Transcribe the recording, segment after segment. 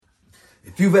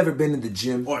If you've ever been in the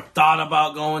gym or thought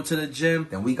about going to the gym,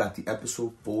 then we got the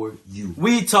episode for you.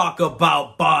 We talk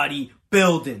about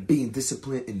bodybuilding, being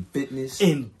disciplined in fitness,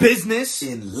 in business,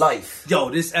 in life.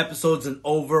 Yo, this episode's an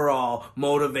overall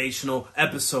motivational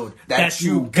episode that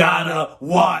you gotta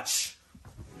watch.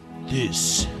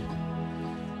 This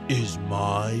is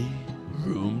my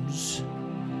room's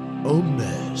a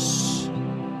mess.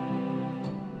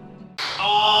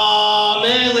 Oh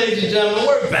man, ladies and gentlemen,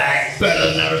 we're back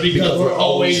better than ever because we're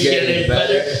always getting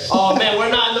better. Oh man, we're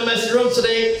not in the messy room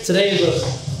today. Today is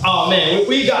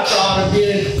we got the honor of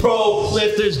being in Pro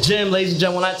Lifters Gym, ladies and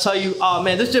gentlemen. When I tell you, oh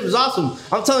man, this gym is awesome.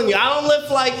 I'm telling you, I don't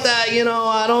lift like that,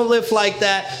 I don't lift like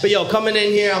that. But yo, coming in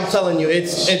here, I'm telling you,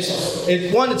 it's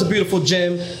one, it's a beautiful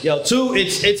gym. Yo, two,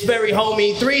 it's very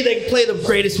homey. Three, they play the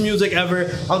greatest music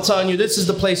ever. I'm telling you, this is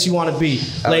the place you want to be,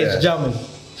 ladies and gentlemen.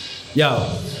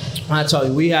 Yo. I tell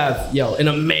you, we have, an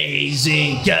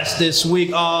amazing guest this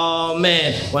week. Oh,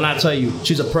 man. When I tell you,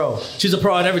 she's a pro. She's a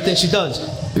pro at everything she does.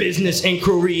 Business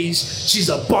inquiries. She's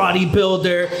a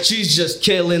bodybuilder. She's just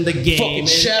killing the game.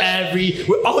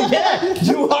 Oh, yeah.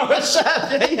 You are a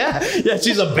chef. Yeah,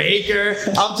 she's a baker.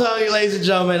 I'm telling you, ladies and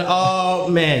gentlemen, oh,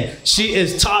 man. She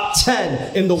is top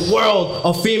 10 in the world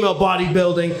of female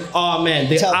bodybuilding. Oh,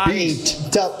 man. Top eight.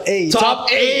 Top 8.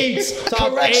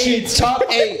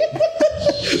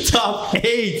 Top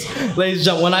 8. Ladies and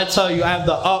gentlemen, when I tell you, I have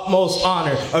the utmost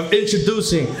honor of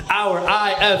introducing our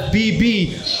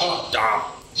IFBB.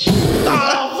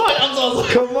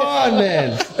 Come on,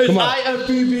 man. Come on.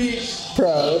 IFBB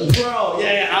Pro.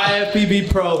 IFBB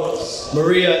Pro,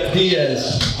 Maria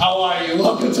Diaz. How are you?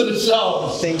 Welcome to the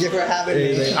show. Thank you for having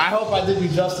me. I hope I did you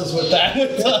justice with that,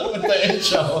 with the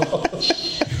intro.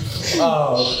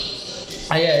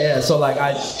 So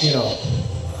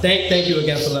Thank you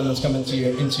again for letting us come into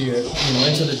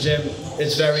the gym.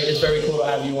 It's very cool to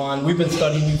have you on. We've been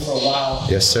studying you for a while.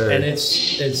 Yes, sir. And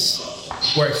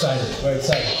we're excited. We're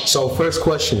excited. So first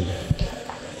question,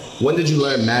 when did you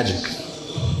learn magic?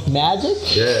 Magic?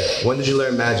 Yeah. When did you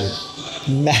learn magic?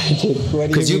 Magic.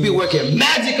 Because you be working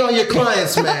magic on your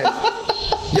clients, man.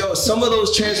 Yo, some of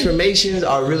those transformations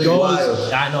are really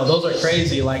wild. I know, those are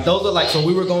crazy. So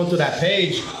we were going through that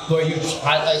page where you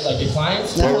highlight like your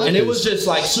clients, and it was just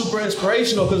like super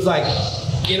inspirational because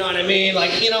you know what I mean?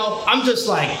 I'm just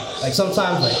like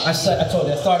sometimes I told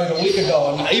you I started a week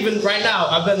ago, and even right now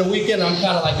I've been a weekend. I'm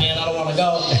kind of like, man, I don't want to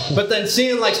go. But then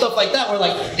seeing stuff like that, where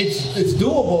it's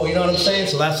doable. You know what I'm saying?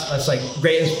 So that's like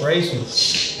great inspiration.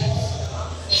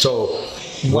 So.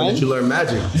 When did you learn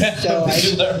magic? So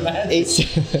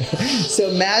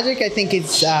magic, I think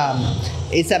it's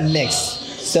a mix.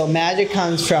 So magic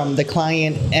comes from the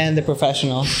client and the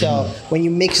professional. So when you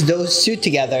mix those two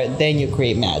together, then you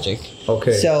create magic.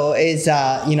 Okay. So it's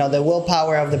the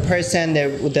willpower of the person,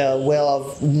 the will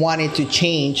of wanting to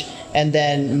change, and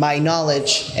then my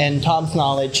knowledge and Tom's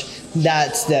knowledge.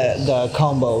 That's the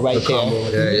combo right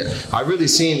there. Yeah. I really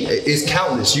seen it's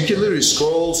countless. You can literally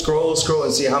scroll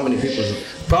and see how many people,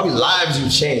 probably lives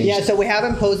you've changed. Yeah, so we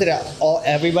haven't posted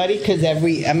everybody because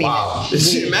wow.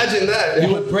 Imagine that.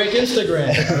 You would break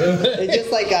Instagram. It's just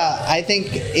I think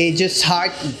it's just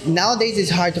hard nowadays. It's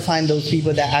hard to find those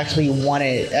people that actually want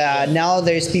it. Now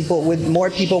there's more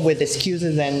people with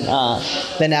excuses than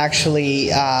actually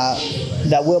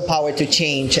the willpower to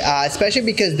change. Especially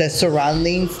because the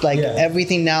surroundings,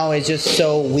 everything now is just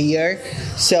so weird.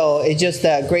 So it's just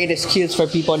a great excuse for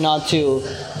people not to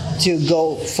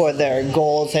go for their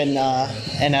goals and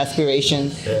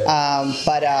aspirations. We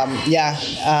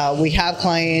have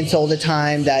clients all the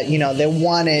time that they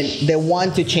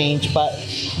want to change, but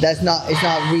it's not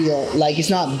real. It's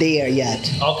not there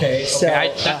yet. Okay.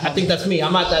 I think that's me.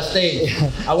 I'm at that stage.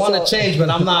 I want to change,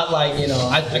 but I'm not like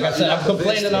I said, I'm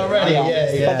complaining already.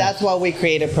 Yeah. But that's why we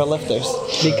created Pro Lifters,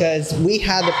 because we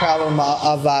had the problem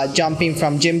of jumping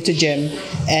from gym to gym,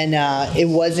 and it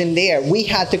wasn't there. We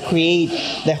had to create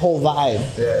the whole vibe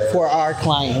for our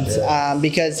clients,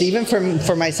 because even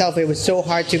for myself, it was so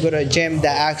hard to go to a gym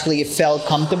that actually felt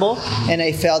comfortable, and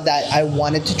I felt that I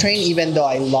wanted to train, even though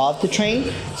I love to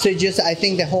train. So I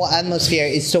think the whole atmosphere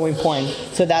is so important.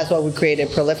 So that's why we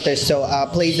created Pro Lifters. So a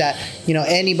place that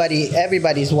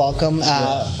everybody's welcome.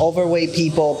 Overweight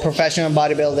people, professional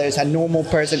bodybuilders, a normal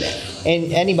person,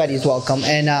 and anybody's welcome,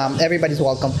 and everybody's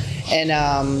welcome.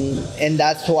 and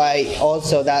that's why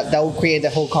also that will create the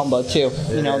whole combo too.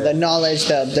 You know, the knowledge,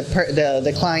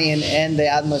 the client, and the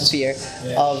atmosphere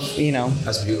of, you know.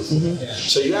 That's beautiful.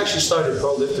 So you actually started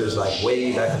Pro Lifters like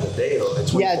way back in the day, though, in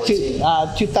 2014.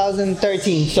 Yeah,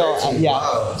 2013. So yeah,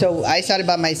 wow. so I started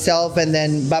by myself, and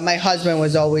then but my husband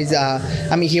was always,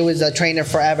 I mean, he was a trainer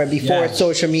forever before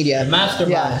social media.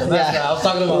 Mastermind. The mastermind. I was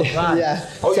talking about that. Yeah.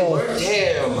 Oh, so, you were?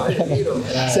 Damn, I didn't meet him.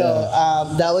 So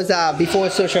that was before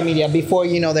social media, before,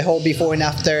 you know, the whole before and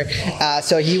after.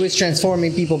 So he was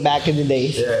transforming people back in the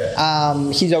days.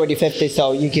 Yeah. He's already 50,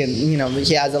 so you can, you know,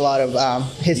 he has a lot of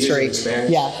history.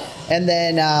 Experience. Yeah. And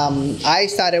then I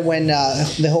started when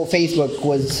the whole Facebook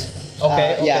was.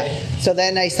 Yeah. So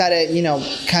then I started, you know,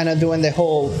 kind of doing the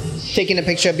whole taking a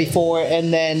picture before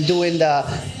and then doing the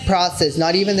process.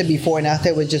 Not even the before and after.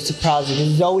 It was just a process.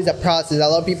 It's always a process. A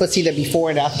lot of people see the before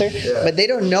and after, but they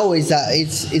don't know is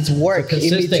it's work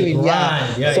in between.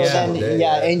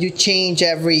 And you change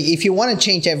if you want to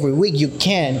change every week, you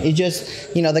can. It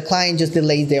just, you know, the client just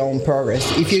delays their own progress.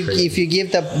 If you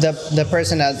give the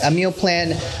person a meal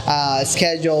plan,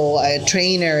 schedule, a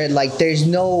trainer, like there's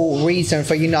no reason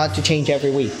for you not to change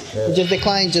every week. It's just the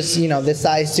client just, you know,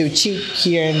 decides to cheat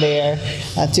here and there,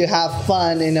 to have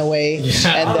fun in a way.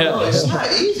 And then, It's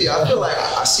not easy. I feel like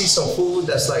I see some food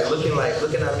that's like looking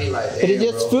at me like. But it's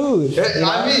just food.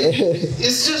 I mean,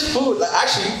 it's just food. Like,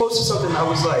 actually, you posted something that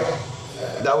was like,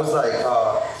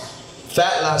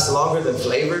 fat lasts longer than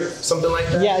flavor, something like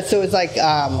that. Yeah. So it's like.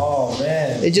 Oh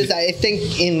man. It just, I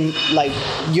think in like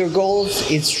your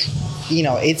goals,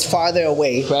 it's farther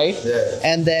away, right? Yeah.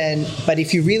 And then, but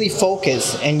if you really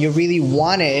focus and you really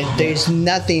want it, there's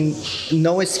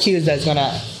no excuse that's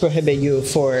gonna prohibit you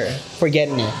for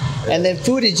getting it. And then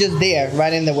food is just there,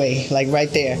 right in the way, like right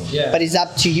there. Yeah. But it's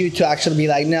up to you to actually be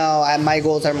like, no, my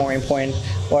goals are more important,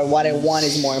 or what I want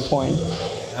is more important.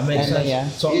 That makes sense. Yeah.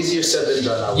 So, Easier said than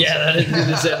done. I would say. that is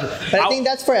easier said. But I think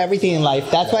that's for everything in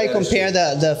life. That's why I compare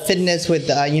the fitness with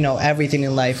everything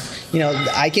in life. You know,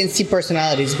 I can see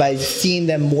personalities by seeing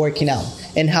them working out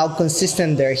and how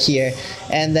consistent they're here,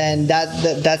 and then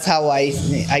that's how I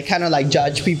kind of like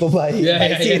judge people by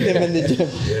seeing them in the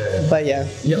gym. But yeah.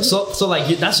 So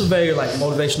like that's a very like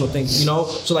motivational thing, you know.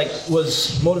 So like,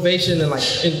 was motivation and like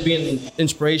being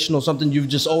inspirational something you've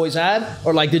just always had,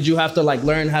 or like did you have to like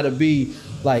learn how to be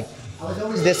like? I was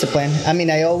always disciplined. I mean,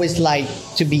 I always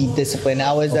liked to be disciplined.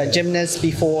 I was a gymnast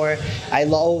before. I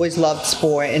always loved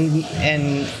sport,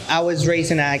 and I was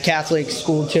raised in a Catholic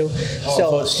school too.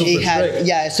 So it's super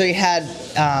strict. So it had.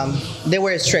 They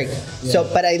were strict. So,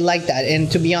 but I like that. And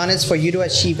to be honest, for you to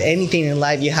achieve anything in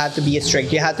life, you have to be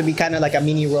strict. You have to be kind of like a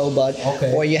mini robot,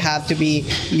 or you have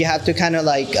to kind of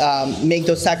like make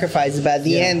those sacrifices. But at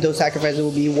the end, those sacrifices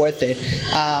will be worth it.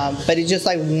 But it's just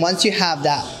like once you have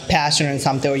that passion or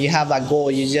something, or you have that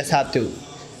goal, you just have to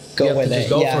go with it.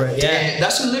 Go for it. Yeah,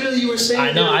 that's what literally you were saying.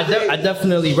 I know. I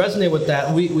definitely resonate with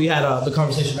that. We had the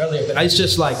conversation earlier, but it's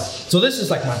just like, so this is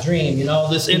like my dream, you know,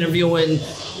 this interviewing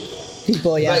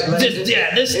people.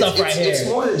 This stuff right here. It's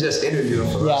more than just interviewing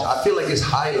for us. I feel like it's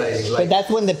highlighting. Like, but that's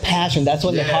when the passion, that's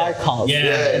when the heart calls.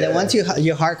 And then once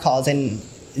your heart calls and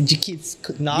you keep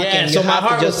knocking. Yeah, so my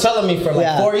heart was telling me for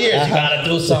like 4 years, you gotta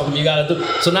do something, you gotta do.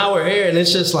 So now we're here, and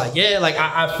it's just like, like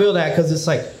I feel that, because it's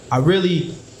like,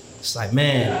 it's like,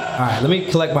 man, all right, let me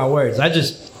collect my words.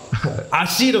 I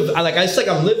see it's like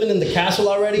I'm living in the castle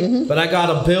already, but I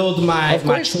gotta build my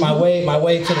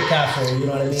way to the castle. You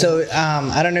know what I mean? So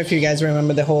I don't know if you guys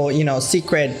remember the whole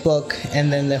Secret book,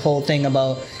 and then the whole thing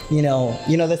about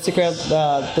the Secret,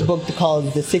 the book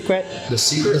called The Secret. The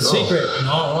Secret. The Secret.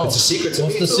 No. It's a secret to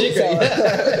What's me. The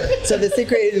Secret? So The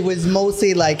Secret was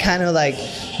mostly like kind of like,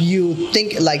 you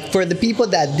think like, for the people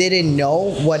that didn't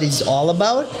know what it's all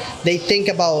about, they think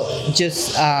about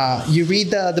just you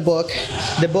read the book.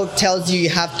 The book tells you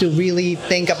have to really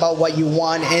think about what you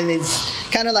want, and it's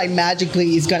kind of like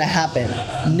magically it's gonna happen.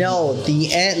 No,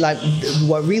 the end, like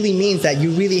what really means that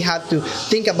you really have to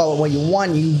think about what you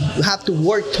want. You have to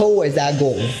work towards that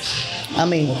goal. I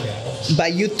mean, by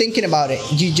you thinking about it,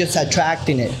 you just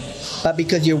attracting it. But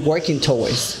because you're working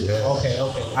towards. Okay.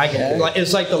 I get it. Like,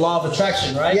 it's like the law of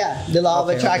attraction, right? Yeah, the law of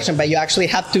attraction. But you actually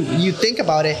have to, you think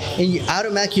about it, and you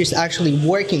automatically you're actually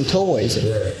working towards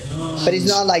it. But it's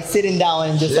not like sitting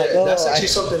down and just that's actually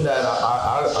something that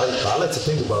I like to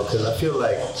think about, because I feel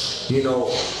like,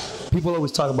 people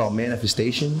always talk about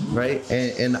manifestation, right?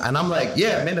 And I'm like,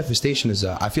 yeah, manifestation is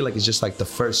I feel like it's just like the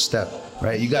first step,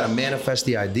 right? You gotta manifest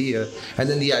the idea, and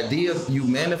then the idea you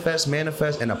manifest,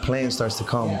 and a plan starts to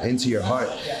come into your heart.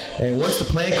 And once the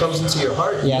plan comes into your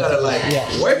heart, you gotta like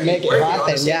work make it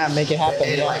happen. Yeah, make it happen.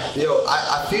 And like, yo,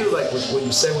 I feel like what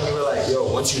you said when you were like,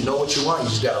 yo, once you know what you want, you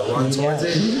just gotta run towards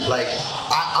it. Like,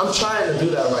 I'm trying to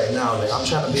do that right now. Like, I'm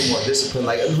trying to be more disciplined.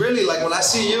 Like, really, like when I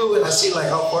see you and I see like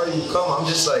how far you've come, I'm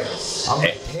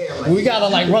like, damn. Like, we gotta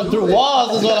like run through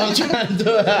walls is what I'm trying to do.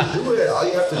 Do it. All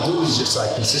you have to do is just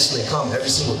like consistently come every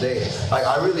single day. Like,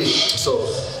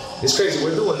 it's crazy.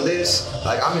 We're doing this.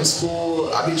 Like, I'm in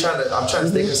school. I'm trying to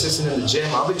stay consistent in the gym.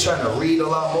 I've been trying to read a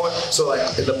lot more. So like,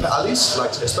 at least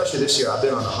like, especially this year, I've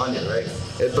been on 100, right?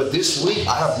 But this week,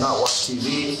 I have not watched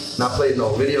TV, not played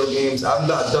no video games. I've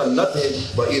not done nothing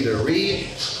but either read,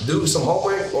 do some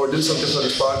homework, or do something for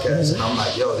this podcast. And I'm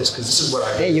like, yo, because this is what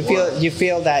I really want. You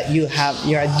feel that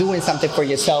you're doing something for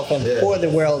yourself and for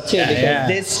the world too. Because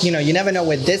this, you never know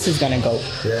where this is gonna go.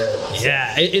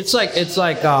 Yeah.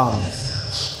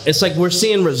 It's like we're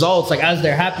seeing results like as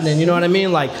they're happening, you know what I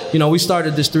mean? Like, we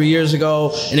started this 3 years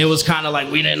ago, and it was kind of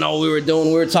like we didn't know what we were doing.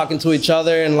 We were talking to each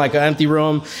other in like an empty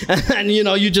room, and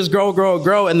you just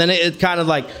grow, and then it kind of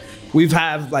like we've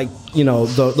had like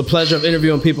the pleasure of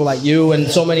interviewing people like you and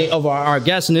so many of our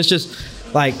guests, and it's just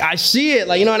like I see it,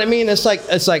 like, you know what I mean? It's like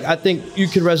I think you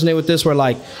could resonate with this, where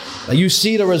like you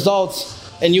see the results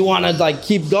and you want to like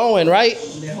keep going, right?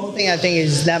 The whole thing I think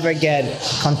is never get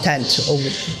content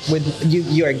with you.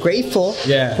 You're grateful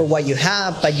for what you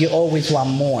have, but you always want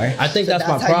more. I think that's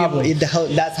my problem.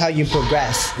 That's how you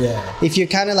progress. Yeah. If you're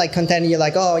kind of like content, you're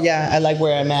like, oh yeah, I like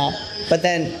where I'm at, but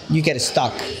then you get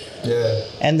stuck. Yeah.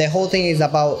 And the whole thing is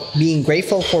about being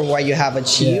grateful for what you have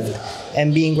achieved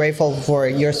and being grateful for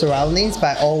your surroundings,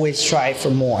 but always strive for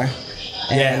more.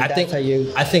 And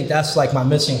I think that's like my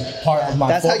missing part of my.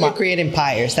 That's how you create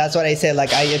empires. That's what I say.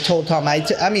 Like I told Tom, I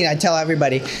tell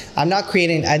everybody, I'm not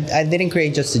creating. I didn't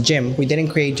create just a gym. We didn't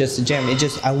create just a gym. It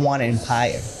just I want an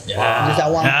empire. Yeah. Because I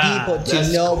want people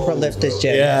to know Prolific's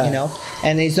Gym.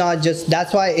 And it's not just.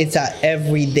 That's why it's an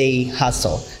everyday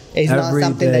hustle. It's not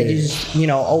something that you just,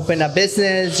 open a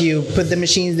business, you put the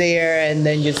machines there, and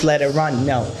then just let it run.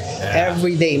 No.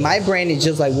 Every day. My brain is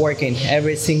just like working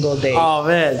every single day. Oh,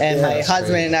 man. And my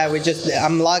husband and I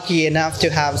I'm lucky enough to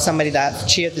have somebody that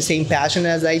shares the same passion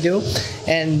as I do.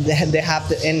 And they have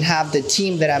the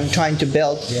team that I'm trying to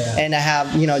build. And I have,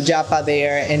 Japa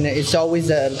there. And it's always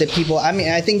the people.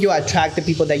 I think you attract the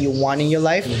people that you want in your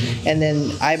life. And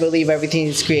then I believe everything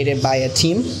is created by a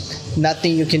team.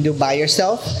 Nothing you can do by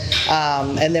yourself.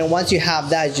 And then once you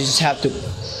have that, you just have to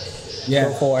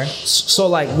go for. So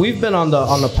like we've been on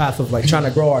the path of like trying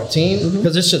to grow our team,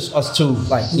 because it's just us two.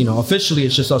 Like officially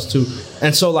it's just us two.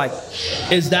 And so like,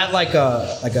 is that like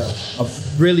a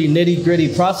really nitty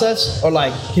gritty process, or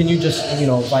like can you just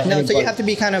like no? So you have to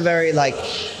be kind of very like.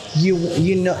 You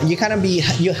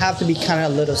have to be kind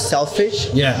of a little selfish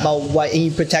about what, and you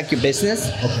protect your business.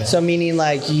 Okay. So meaning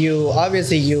like you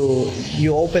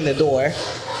open the door,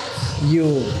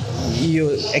 you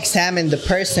examine the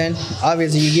person.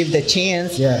 Obviously you give the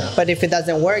chance. But if it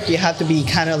doesn't work, you have to be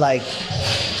kind of like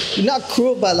not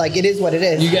cruel, but like it is what it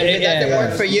is. If it doesn't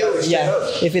work for you,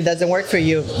 if it doesn't work for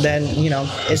you, then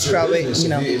it's probably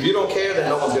If you don't care, then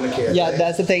no one's gonna care. Yeah,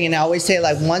 that's the thing. And I always say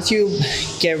like once you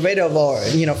get rid of or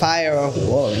fire or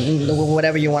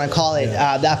whatever you want to call it,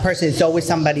 that person is always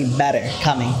somebody better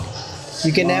coming.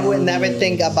 You can never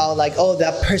think about like, oh,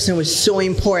 that person was so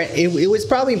important. It was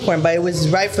probably important, but it was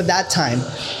right for that time.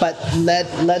 But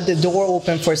let the door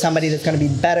open for somebody that's going to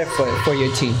be better for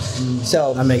your team.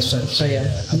 So that makes sense. So yeah.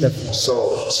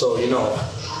 So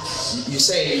you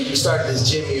say you started this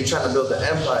gym and you're trying to build an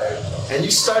empire, and you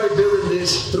started building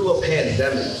this through a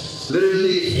pandemic.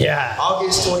 Literally,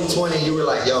 August 2020, you were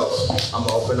like, yo, I'm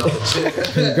gonna open up a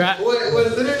gym.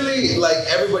 when literally, like,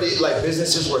 everybody, like,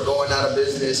 businesses were going out of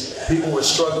business, people were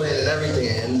struggling and everything,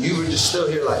 and you were just still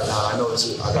here like, nah, I got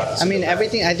this.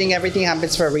 I think everything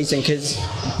happens for a reason, because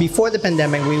before the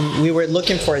pandemic, we were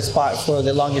looking for a spot for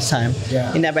the longest time.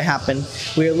 It never happened.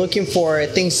 We were looking for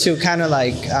things to kind of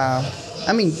like,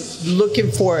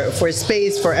 looking for a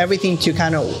space for everything to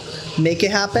kind of make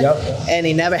it happen, and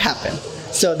it never happened.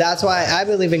 So that's why I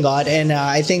believe in God, and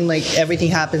I think like everything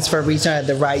happens for a reason at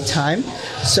the right time.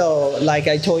 So like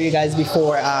I told you guys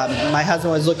before, my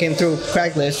husband was looking through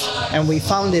Craigslist, and we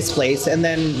found this place, and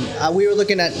then we were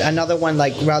looking at another one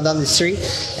like right down the street,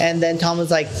 and then Tom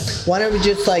was like, why don't we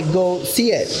just like go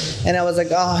see it? And I was like,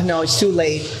 oh no, it's too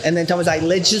late. And then Tom was like,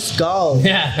 let's just go.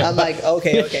 Yeah. I'm like,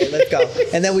 okay, let's go.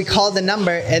 And then we called the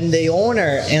number, and the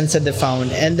owner answered the phone.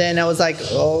 And then I was like,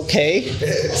 okay,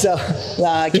 so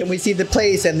can we see the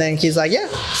place? And then he's like, yeah.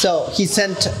 So he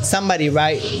sent somebody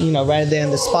right there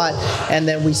in the spot, and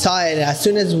then we saw it. And as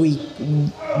soon as we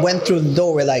went through the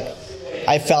door, we're like,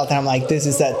 I felt, and I'm like, this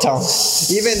is that Tom.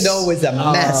 Even though it was a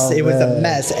mess, it was a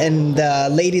mess. And the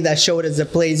lady that showed us the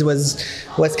place was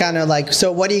kind of like,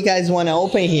 so what do you guys want to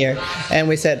open here? And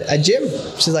we said, a gym.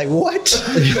 She's like, what?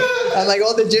 I'm like,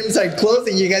 all the gyms are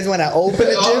closing. You guys want to open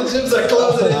a gym? All the gyms are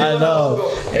closing. I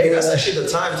know. Hey, that's actually the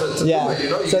time to do it. You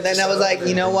know? So then I was like,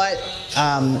 you know what?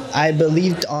 I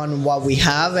believed on what we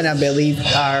have, and I believed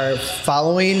our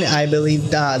following. I believed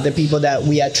the people that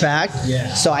we attract.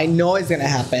 Yeah. So I know it's gonna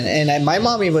happen. And my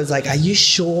mommy was like, "Are you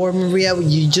sure, Maria?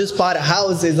 You just bought a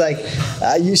house." It's like,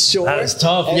 "Are you sure?" That is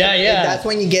tough. And that's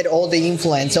when you get all the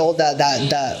influence, all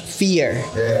the fear.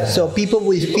 Yeah. So people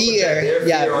with fear,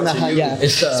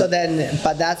 So then,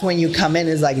 but that's when you come in.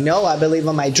 It's like, no, I believe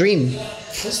in my dream.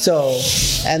 So,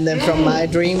 and then from my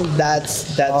dream,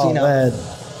 that's Man.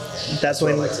 that's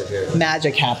when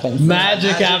magic happens.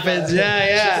 Magic happens.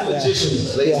 Yeah.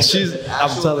 She's a magician. She's.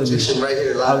 I'm telling you. Right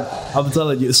here live. I'm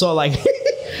telling you. So like,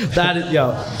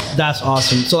 that's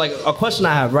awesome. So like, a question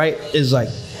I have, right, is like,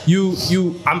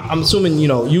 I'm assuming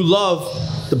you love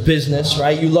the business,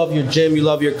 right? You love your gym, you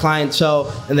love your clientele,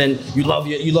 and then you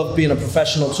love being a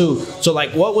professional too. So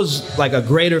like, what was like a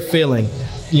greater feeling?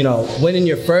 Winning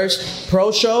your first pro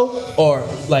show, or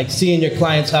like seeing your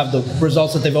clients have the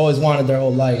results that they've always wanted their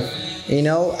whole life?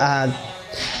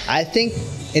 I think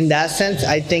in that sense,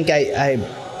 I think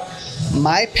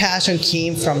my passion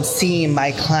came from seeing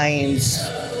my clients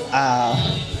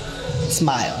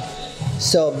smile.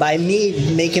 So by me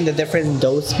making the difference in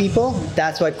those people,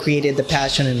 that's what created the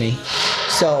passion in me.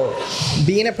 So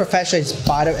being a professional is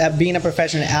part of being a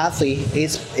professional athlete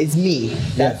is me.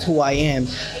 That's who I am.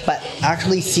 But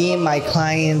actually seeing my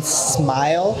clients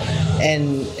smile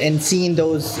and seeing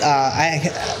those,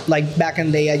 like back in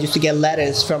the day, I used to get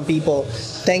letters from people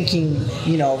thanking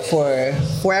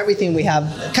for everything we have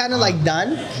kind of like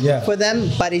done for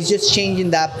them. But it's just changing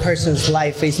that person's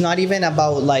life. It's not even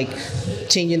about like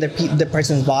changing the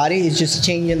person's body. It's just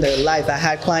changing their life. I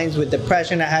had clients with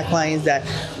depression. I had clients that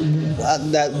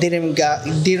didn't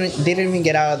even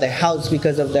get out of their house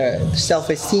because of their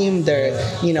self-esteem, their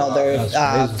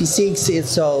physiques.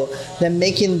 So then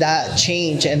making that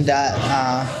change and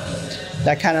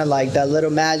that kind of like that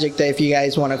little magic, that if you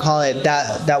guys want to call it,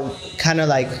 that kind of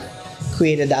like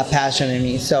created that passion in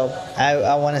me. So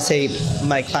I want to say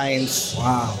my clients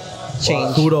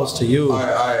changed. Kudos to you. All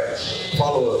right.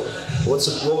 Follow up. What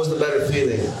was the better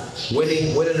feeling?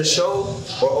 Winning the show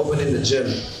or opening the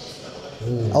gym?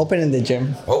 Opening the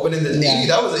gym. Opening the gym.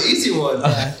 That was an easy one.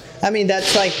 Yeah. I mean,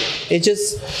 that's like, it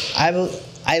just,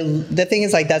 the thing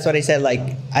is like, that's what I said,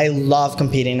 like, I love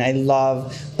competing.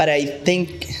 But I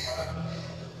think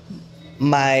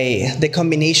the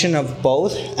combination of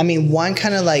both, I mean, one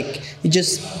kind of like,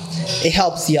 it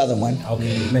helps the other one.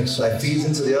 Okay, makes like feeds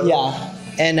into the other. Yeah.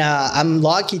 And I'm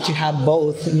lucky to have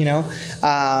both,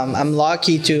 I'm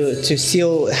lucky to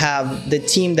still have the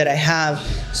team that I have,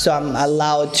 so I'm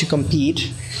allowed to compete.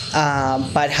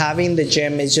 But having the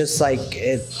gym is just like,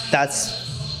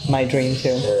 that's my dream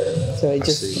too. So it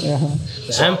just...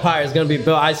 The empire is going to be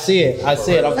built. I see it. I'm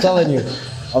telling you.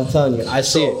 I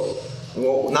see it.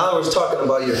 Well, now we're talking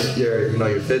about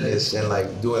your fitness and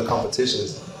like doing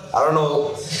competitions. I don't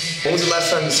know, when was the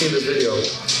last time you seen this video?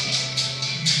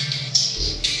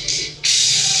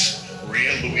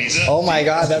 Louisa. Oh my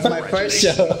God, that's my first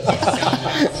show.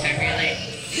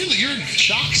 You're in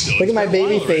shock still. Look at my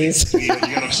baby face. You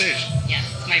got off stage. Yeah,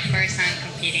 it's my first time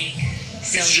competing.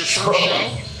 So This is your first show?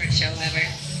 First show ever.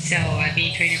 So I've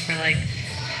been training for like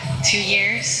 2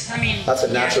 years. I mean, That's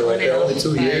a natural right there, only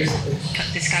 2 years.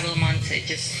 This couple of months, it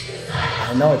just...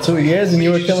 I know, 2 years and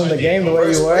you were killing the game the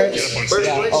way you were. First place?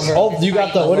 Oh, you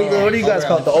got the, what do you guys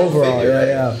call it? The overall,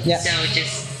 yeah. So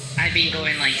just... I've been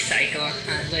going like psycho,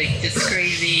 like just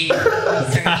crazy.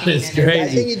 That is I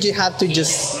crazy. think you have to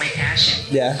just... My passion.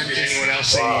 Yeah. I'm Did just, anyone else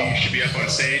say you should be up on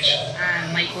stage?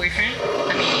 my boyfriend,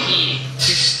 I mean, he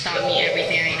just taught me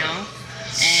everything I know.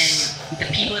 And the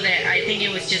people that, I think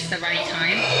it was just the right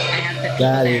time. I had the people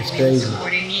That that is really crazy.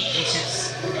 supported me.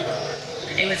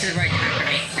 It was the right time for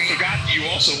me. Forgot you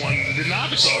also won the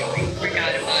novice overall.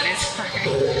 Forgot about it. Sorry.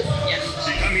 Yeah. So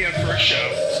you come here first show,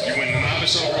 you win the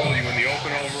novice overall, you win the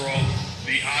open overall.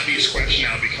 The obvious question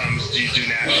now becomes, do you do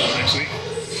nationals next week?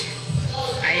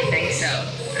 I think so.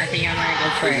 I think I'm gonna go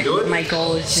for You do it. it? My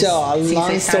goal is just, So, a since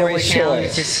long I started story working out, short,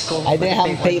 is just go I for didn't the have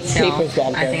big one. So, papers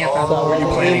back I think then. I probably So will what go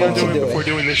were for you it. able to do? Before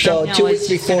doing this show? So No, 2 it's weeks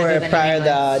just gonna before, do the prior new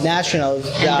the one. nationals, the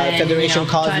then, federation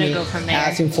called try to me go from there.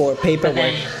 asking for But paperwork,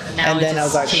 then, now and then I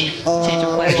was like, change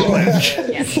the plan.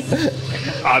 Yeah.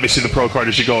 Obviously, the pro card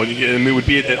is your goal. And it would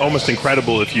be almost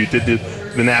incredible if you did the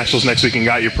Nationals next week and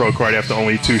got your pro card after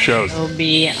only 2 shows. It will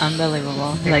be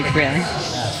unbelievable. Like, really.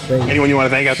 Anyone you want to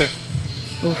thank out there?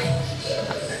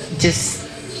 Just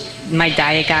my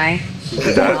diet guy.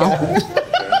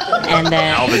 And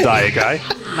then Al, the diet guy.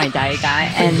 my diet guy.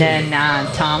 And then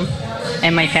Tom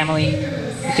and my family.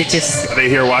 They just, Are they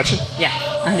here watching? yeah,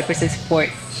 100% support.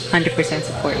 100%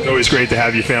 support. It's always great to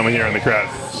have your family here in the crowd.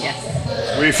 Yes.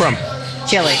 Where are you from?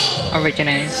 Chile,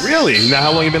 originally. Really? Now,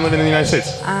 how long have you been living in the United States?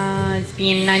 It's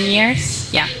been 9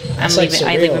 years. Yeah, That's like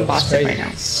I live surreal. in Boston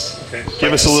It's right now.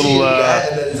 Give us a little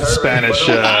Spanish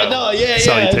I know, yeah, it's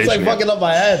like salutation. fucking up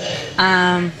my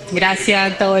head.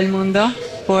 Gracias a todo el mundo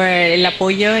por el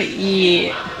apoyo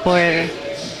y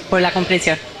por la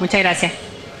comprensión. Muchas gracias.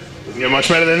 You're much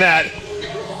better than that.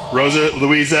 Rosa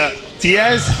Luisa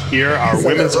Diaz, here, our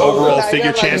women's overall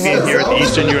figure champion here at the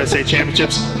Eastern USA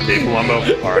Championships. Dave Palumbo,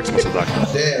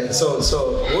 RxMuscle.com. Damn. So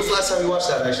what was the last time you watched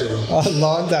that actually? a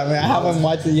long time. I haven't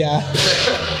watched it yet.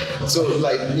 So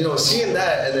like, you know, seeing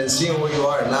that and then seeing where you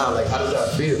are now, like how does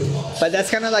that feel? But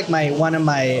that's kind of like one of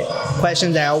my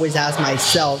questions that I always ask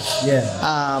myself.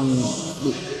 Yeah.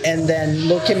 And then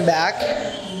looking back,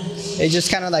 it's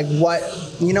just kind of like what,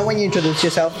 you know, when you introduce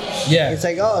yourself, Yeah. it's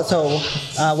like, oh, so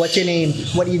what's your name?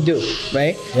 What do you do?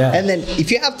 Right? Yeah. And then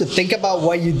if you have to think about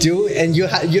what you do and you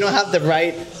don't have the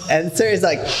right answer, it's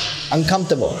like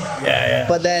uncomfortable. Yeah.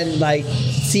 But then like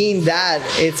seeing that,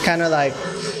 it's kind of like,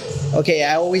 okay,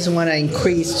 I always want to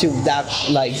increase to that,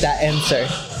 like that answer.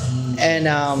 And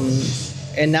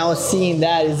now seeing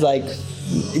that is like,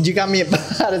 you got me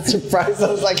about a surprise.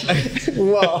 I was like,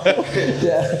 whoa.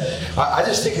 Yeah. I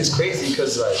just think it's crazy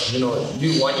because like, you know,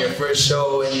 you won your first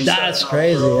show and you That's started out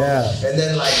crazy, pro, yeah. And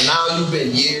then like now you've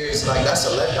been years, like that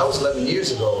was 11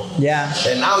 years ago. Yeah.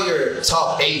 And now you're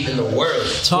top 8 in the world.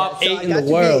 Top So 8 I in got the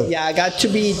to world. Be, I got to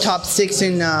be top 6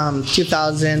 in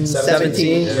 2017.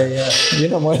 17, Yeah. You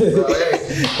know more. Bro,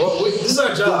 hey, well, this is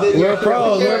our job. We're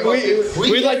pros.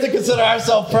 We like to consider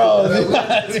ourselves pros. We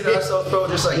consider ourselves pro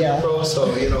just like Yeah. you're pro, so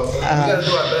you know, we gotta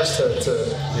do our best to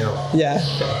you know. Yeah.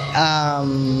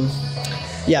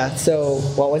 Yeah. So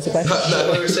what was the question?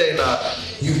 No, we were saying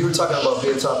you were talking about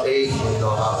being top 8, you know,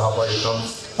 how far you come.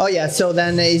 Oh yeah. So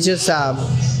then it's just I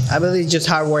believe it's just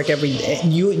hard work every day.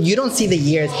 You don't see the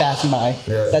years passing by.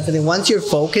 Yeah. That's the thing. Once you're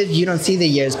focused, you don't see the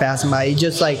years passing by. You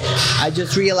just like I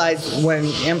just realized when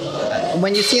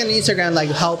you see on Instagram like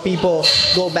how people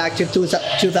go back to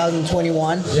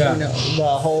 2021. Yeah. You know, the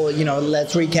whole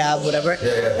let's recap whatever.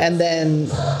 Yeah. And then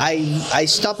I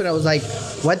stopped and I was like,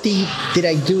 what did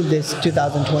I do this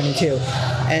 2022?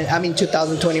 And I mean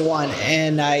 2021.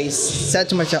 And I said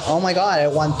to myself, oh my God, I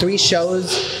won 3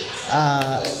 shows.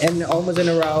 And almost in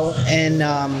a row, and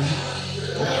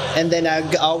then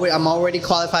I'm already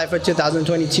qualified for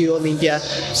 2022 Olympia,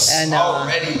 and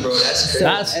Already, bro, that's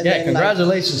crazy. and then,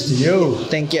 Congratulations to you.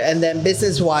 thank you. And then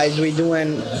business-wise,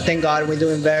 thank God, we're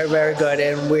doing very, very good,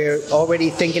 and we're already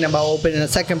thinking about opening a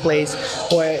second place.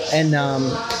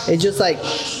 It's just like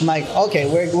I'm like, okay,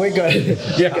 we're good.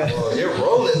 Yeah. Oh, you're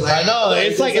rolling. Like, I know.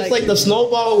 It's like the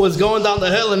snowball was going down the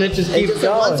hill and it just keeps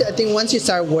going. I think once you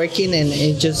start working and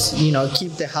it just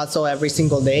keep the hustle every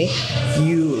single day,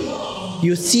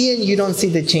 you see it, you don't see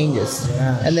the changes,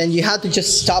 and then you have to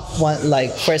just stop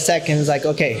for a second. It's like,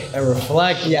 okay, And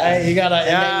reflect. Yeah. You gotta. And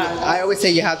Yeah. then I always say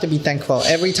you have to be thankful.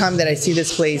 Every time that I see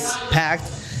this place packed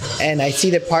and I see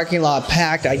the parking lot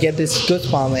packed, I get this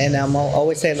goosebump, and I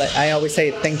always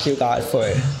say thank you, God, for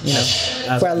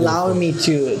for allowing me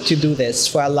to do this,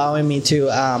 for allowing me to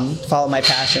follow my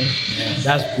passion.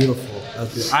 That's beautiful.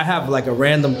 I have like a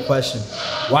random question.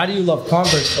 Why do you love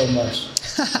Converse so much?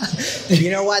 You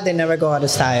know what? They never go out of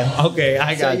style. Okay,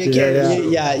 I got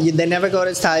you. They never go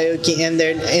to style, and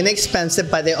they're inexpensive,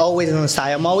 but they're always in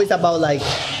style. I'm always about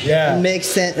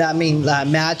mixing.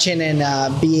 Matching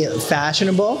and be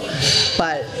fashionable.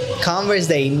 But Converse,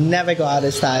 they never go out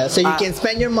of style. So you can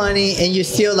spend your money, and you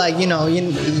still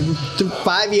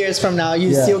 5 years from now,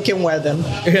 you still can wear them.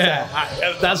 Yeah,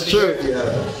 that's true.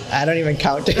 I don't even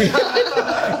count.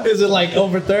 Is it like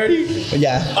over 30?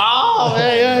 Yeah. Oh,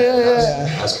 yeah.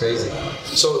 That's crazy.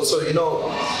 So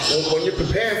when you're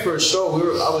preparing for a show,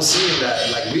 I was seeing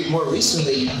that more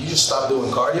recently you just stopped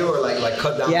doing cardio or like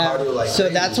cut down cardio So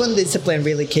crazy. that's when discipline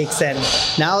really kicks in.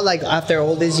 Now after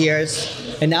all these years,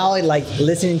 And now like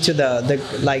listening to the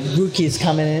like rookies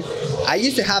coming in, I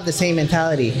used to have the same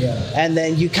mentality. And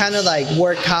then you kind of like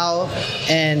work out,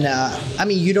 and I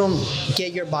mean, you don't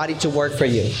get your body to work for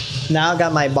you. Now I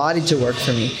got my body to work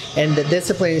for me, and the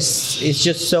discipline is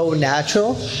just so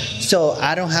natural. So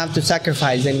I don't have to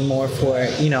sacrifice anymore for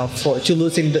to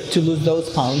lose those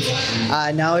pounds.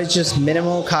 Now it's just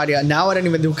minimal cardio. Now I don't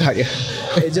even do cardio.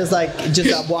 It's just like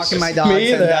I'm walking my dogs.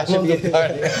 Me either. And that should be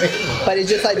but it's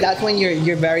just like that's when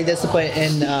you're very disciplined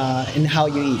in how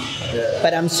you eat.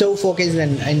 But I'm so focused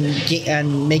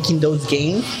on making those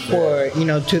gains for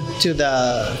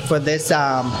for this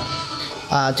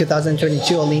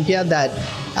 2022 Olympia that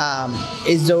I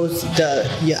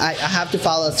have to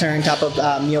follow a certain type of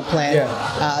meal plan.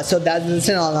 So that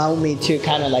doesn't allow me to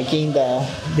kind of like gain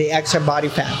the extra body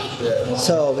fat.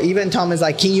 So even Tom is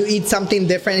like, can you eat something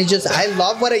different? It's just, I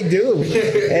love what I do.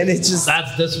 And it's just,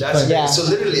 that's discipline. So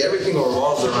literally everything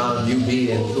revolves around you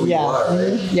being who you are,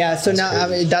 right? Yeah, so now I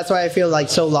mean, that's why I feel like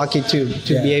so lucky to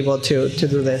be able to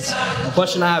do this. The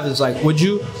question I have is like, would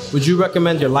you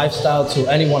recommend your lifestyle to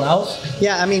anyone else?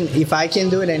 Yeah, I mean, if I can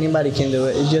do it, anybody can do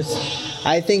it.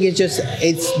 I think it's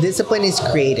discipline is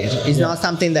created. It's not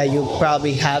something that you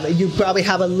probably have. You probably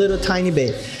have a little tiny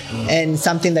bit, and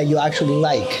something that you actually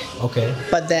like. Okay.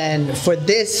 But then for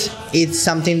this, it's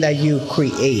something that you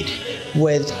create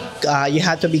with. You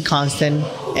have to be constant,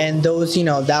 and those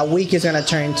that week is gonna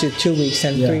turn into 2 weeks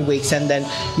and 3 weeks, and then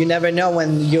you never know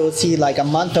when you'll see like a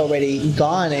month already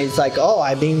gone. It's like, oh,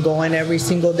 I've been going every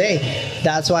single day.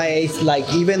 That's why it's like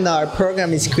even though our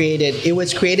program is created, it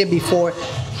was created before.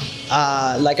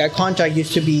 Like our contract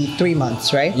used to be 3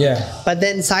 months, right? Yeah. But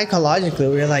then psychologically,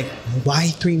 we were like, why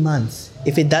 3 months?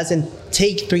 If it doesn't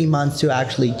take 3 months to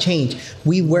actually change,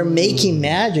 we were making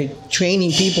magic,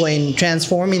 training people and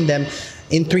transforming them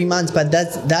in 3 months, but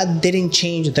that didn't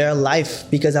change their life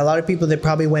because a lot of people, they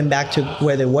probably went back to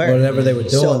where they were. Whatever they were doing,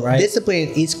 so right?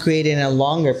 Discipline is created in a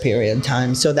longer period of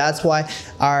time. So that's why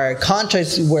our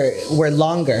contracts were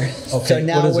longer. Okay. So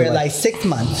now we're like 6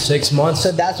 months. 6 months.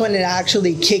 So that's when it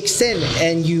actually kicks in,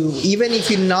 and you, even if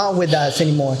you're not with us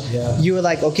anymore, you were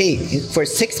like, okay, for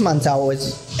 6 months I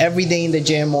was every day in the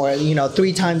gym, or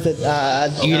 3 times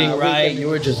eating right. You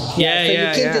were just so you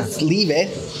can't just leave it.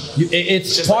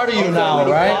 It's just part of you now,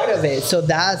 right? Part of it. So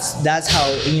that's how That's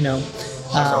how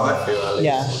I feel.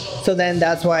 Yeah. So then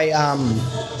that's why.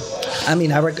 I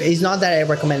mean, it's not that I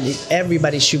recommend it.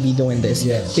 Everybody should be doing this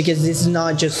because this is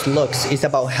not just looks. It's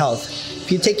about health. If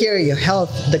you take care of your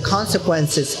health, the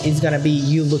consequences is gonna be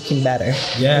you looking better.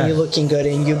 And you looking good,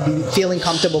 and you be feeling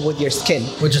comfortable with your skin.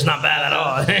 Which is not bad at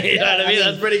all. You know what I mean?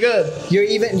 That's pretty good.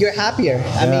 You're happier.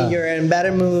 I mean, you're in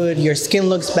better mood. Your skin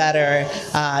looks better.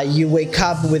 You wake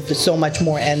up with so much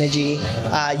more energy.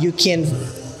 You can,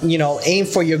 aim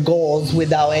for your goals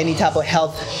without any type of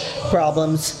health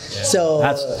problems. So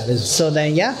then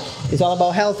it's all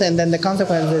about health, and then the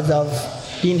consequences of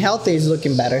being healthy is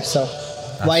looking better. So.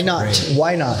 Why not? Great.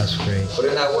 Why not? That's great. Put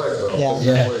in that work, bro.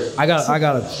 Yeah. I got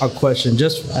a question,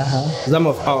 just because I'm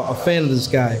a fan of this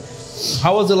guy.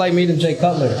 How was it like meeting Jay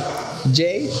Cutler?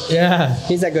 Jay? Yeah.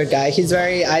 He's a good guy.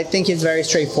 I think he's very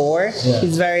straightforward.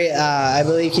 He's very, I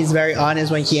believe he's very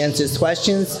honest when he answers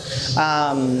questions.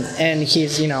 And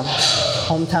he's,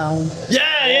 hometown.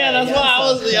 Yeah, that's why I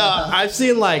was, I've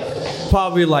seen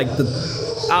probably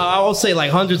I will say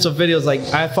hundreds of videos.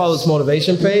 I follow his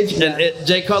motivation page, and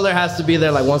Jay Cutler has to be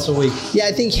there once a week. Yeah,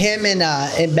 I think him and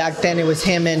back then it was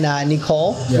him and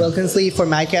Nicole Wilkinsley for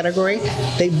my category.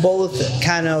 They both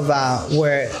kind of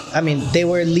they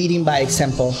were leading by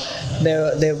example.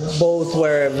 They both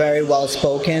were very well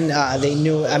spoken.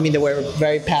 They were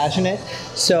very passionate.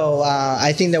 So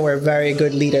I think they were very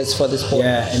good leaders for the sport.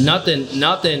 Yeah, and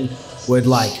nothing would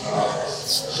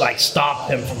stop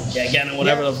him from getting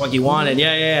whatever the fuck he wanted.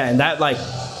 And that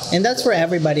and that's for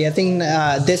everybody. I think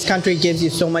this country gives you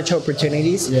so much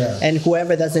opportunities, and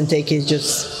whoever doesn't take it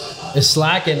is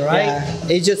slacking, right? Yeah,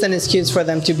 it's just an excuse for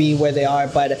them to be where they are.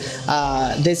 But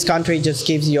this country just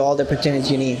gives you all the opportunities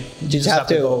you need. You just have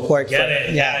to work get for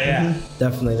it. Yeah.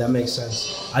 Definitely, that makes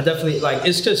sense. I definitely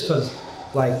it's just because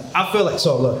I feel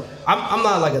look, I'm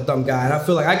not a dumb guy, and I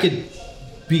feel like I could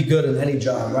be good in any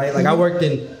job, right? I worked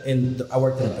in a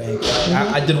bank.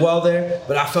 I did well there,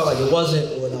 but I felt like it wasn't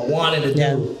what I wanted to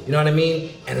do. You know what I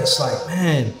mean? And it's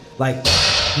man,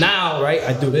 now, right?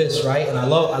 I do this, right? And I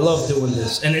love doing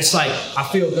this, and it's I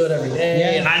feel good every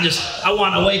day, and I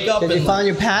want to wake up. Did you find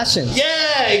your passion?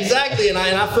 Yeah, exactly. And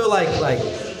I feel like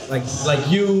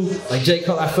you, Jay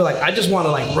Cutler, I feel I just want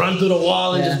to run through the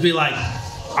wall and just be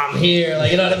I'm here,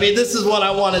 you know what I mean? This is what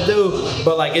I want to do,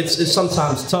 but it's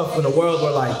sometimes tough in a world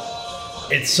where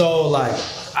it's so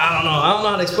I don't know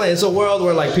how to explain. It's a world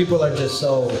where like people are just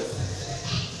so.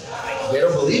 They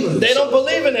don't believe in themselves. They don't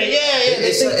believe in it. Yeah. And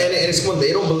it's when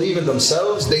they don't believe in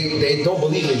themselves, they don't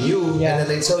believe in you, and then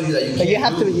they tell you that you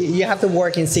can't do it. You have to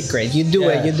work in secret. You do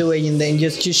it, and then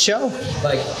just show.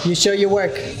 Like you show your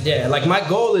work. Yeah, like my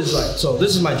goal is like, so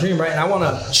this is my dream, right? And I want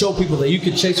to show people that you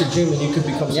could chase your dream and you could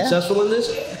become successful in this.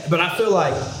 But I feel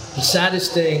like the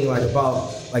saddest thing like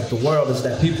about like the world is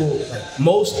that people, like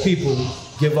most people,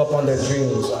 give up on their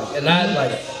dreams, like, and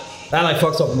that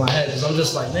fucks up in my head because I'm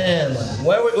just like, man,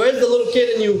 like, where's the little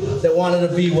kid in you that wanted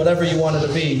to be whatever you wanted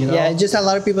to be, you know? Yeah, just a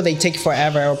lot of people, they take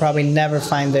forever or probably never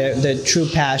find the true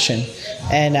passion.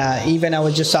 And even I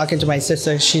was just talking to my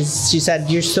sister, she said,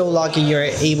 you're so lucky you're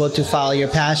able to follow your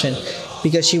passion,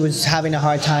 because she was having a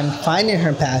hard time finding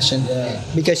her passion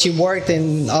because she worked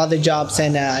in other jobs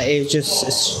and it was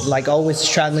just like always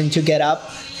struggling to get up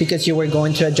because you were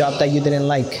going to a job that you didn't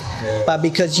like, but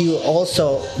because you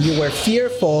were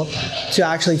fearful to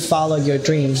actually follow your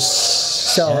dreams.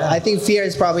 So I think fear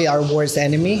is probably our worst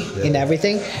enemy in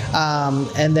everything.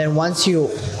 And then once you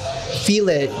feel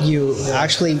it, you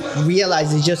actually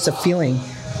realize it's just a feeling,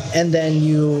 and then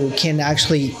you can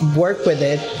actually work with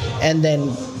it and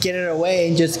then get it away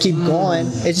and just keep going.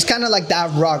 It's just kind of like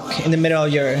that rock in the middle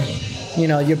of your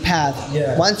path.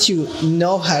 Yeah. Once you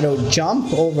know how to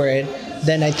jump over it,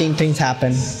 then I think things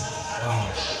happen.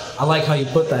 I like how you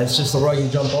put that. It's just a rock you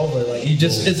jump over. Like you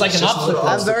just, it's like an obstacle.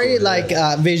 I'm very like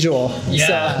visual.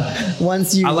 Yeah. So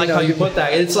once you, I like how you put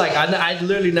that. It's like I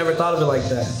literally never thought of it like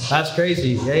that. That's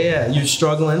crazy. Yeah. You're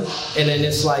struggling, and then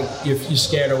it's like you're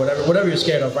scared or whatever you're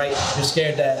scared of, right? You're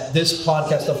scared that this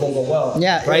podcast stuff won't go well.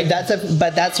 Yeah. Right.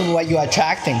 But that's what you're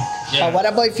attracting. Yeah. But what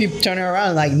about if you turn it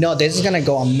around like, no, this is gonna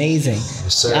go amazing.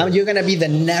 You're gonna be the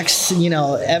next.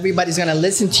 Everybody's gonna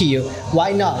listen to you.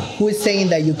 Why not? Who is saying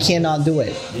that you cannot do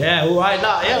it? Yeah, why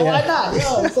not? Yeah, why not?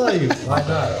 Yo, I'm telling you. Why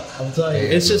not? I'm telling you.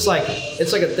 It's just like,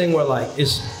 it's like a thing where like,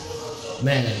 it's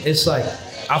like,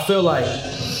 I feel like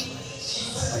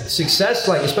success,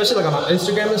 like, especially like on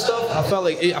Instagram and stuff, I feel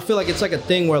like it's like a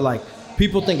thing where like,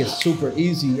 people think it's super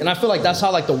easy. And I feel like that's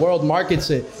how like the world markets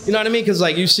it. You know what I mean? Because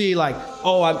like you see like,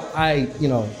 oh, I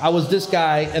was this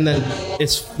guy, and then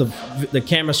it's the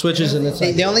camera switches and it's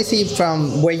like. They only see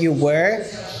from where you were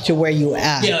to where you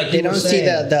at. Yeah, like they don't see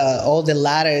the all the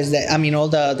ladders all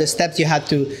the steps you had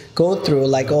to go through,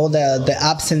 like all the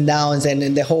ups and downs and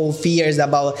the whole fears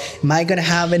about, am I gonna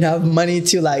have enough money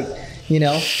to like,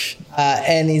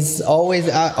 and it's always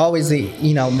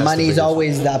money is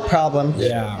always the problem.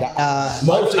 Yeah.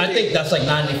 I think that's like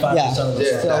 95% of the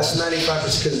stuff. That's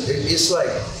 95% because it's like,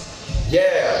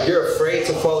 you're afraid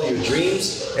to follow your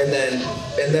dreams, and then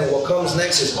what comes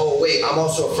next is, oh wait, I'm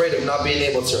also afraid of not being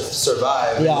able to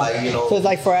survive. Yeah. So it's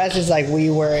like for us, it's like we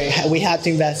had to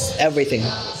invest everything.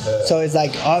 So it's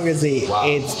like obviously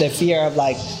it's the fear of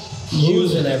like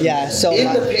losing everything. Yeah. So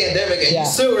in the pandemic, and you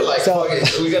still were like, fuck it,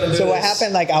 we gotta do this. So what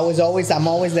happened? Like I'm always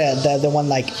the one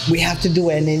like, we have to do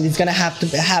it, and it's gonna have to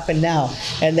happen now.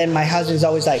 And then my husband's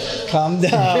always like, calm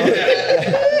down.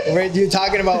 You're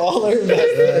talking about all our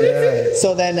investments.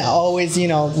 So then always,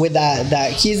 with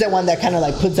that he's the one that kind of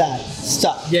like puts that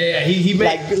stop. He made,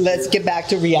 like, let's get back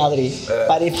to reality.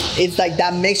 But if it's like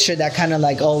that mixture that kind of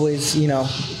like always,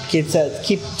 keeps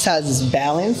us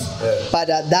balanced. But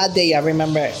that day I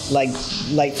remember like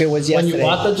it was yesterday. When you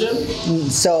bought the gym?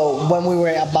 So when we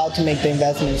were about to make the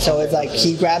investment, so it's like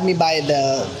he grabbed me by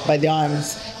the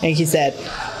arms and he said,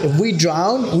 if we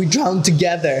drown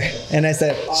together. And I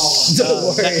said,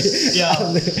 don't worry.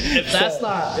 If that's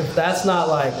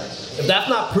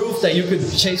not proof that you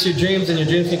could chase your dreams and your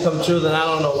dreams can come true, then I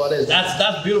don't know what is.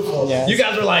 That's beautiful. Yes. You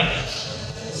guys are like,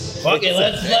 fuck it,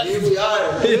 let's. Here we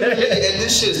are. And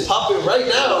this shit's popping right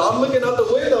now. I'm looking out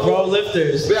the window. Bro,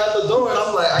 lifters. We're out the door, and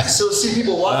I'm like, I can still see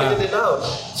people walking in and out.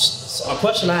 So a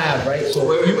question I have, right? So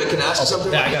wait, can I ask you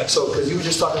something? Yeah, I got you. So, because you were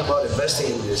just talking about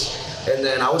investing in this. And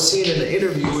then I was seeing in the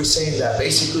interview, you were saying that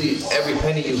basically every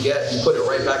penny you get, you put it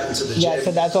right back into the gym. Yeah,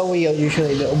 so that's what we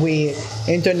usually do.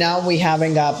 Until now, we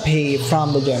haven't got paid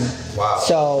from the gym. Wow.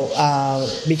 So,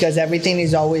 because everything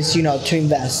is always, to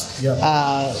invest.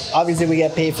 Yeah. Obviously, we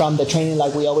get paid from the training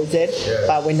like we always did,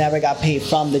 but we never got paid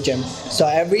from the gym. So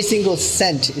every single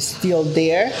cent is still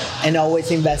there and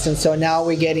always investing. So now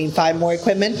we're getting 5 more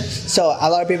equipment. So a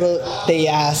lot of people, they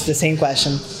ask the same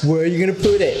question, where are you going to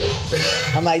put it?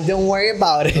 I'm like, don't worry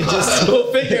about it. Just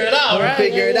we'll figure it out, right?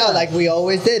 Figure it out like we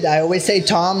always did. I always say,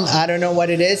 Tom, I don't know what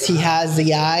it is. He has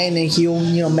the eye, and then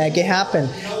he'll make it happen.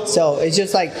 So it's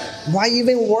just like, why you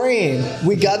even worrying?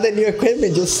 We got the new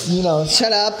equipment. Just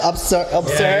shut up, observe,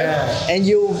 and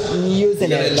you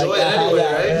using it. Enjoy it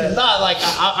anyway, right? Not like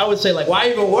I would say, like, why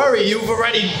even worry? You've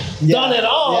already done it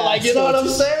all. Yeah, like, you know what I'm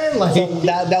saying? Like so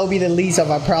that would be the least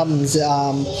of our problems.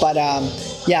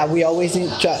 Yeah, we always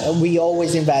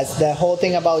invest. The whole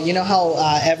thing about how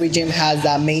every gym has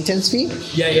a maintenance fee.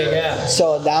 Yeah.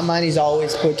 So that money is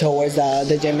always put towards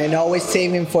the gym and always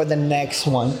saving for the next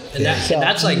one. And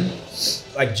that's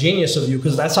like genius of you,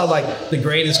 because that's how like the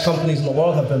greatest companies in the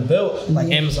world have been built.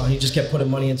 Like Amazon, he just kept putting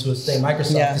money into his thing.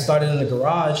 Microsoft, he started in the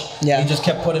garage. He just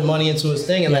kept putting money into his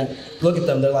thing, and then look at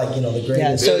them, they're like the greatest.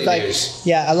 Yeah, so it's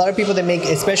like a lot of people that make,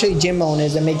 especially gym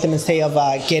owners, that make the mistake of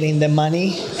getting the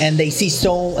money, and they see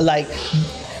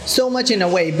so much in a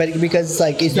way, but because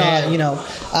it's not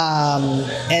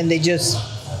and they just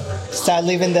start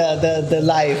living the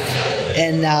life,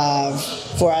 and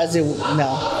for us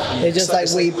it's just like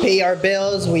we pay our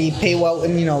bills, we pay what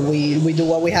we do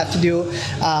what we have to do,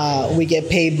 we get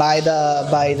paid by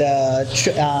the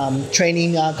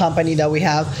training company that we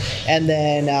have, and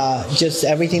then just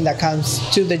everything that comes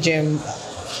to the gym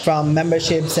from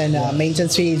memberships and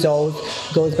maintenance fees all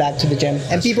goes back to the gym,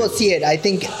 and people see it. I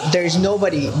think there's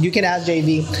nobody, you can ask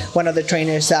JV, one of the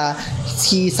trainers,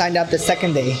 he signed up the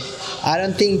second day. I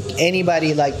don't think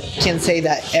anybody can say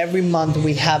that every month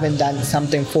we haven't done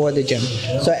something for the gym.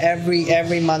 So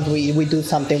every month we do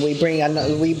something. We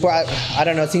brought, I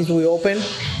don't know, since we opened,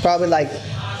 probably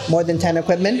more than 10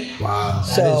 equipment. Wow.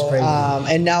 So that is crazy.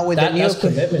 and now with the new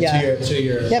commitment to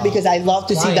your because I love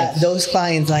to see that those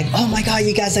clients oh my god,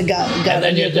 you guys have got and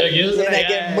then they're using and it. I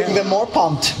get even more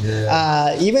pumped.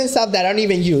 Even stuff that I don't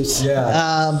even use.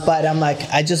 But I'm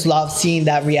I just love seeing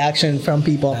that reaction from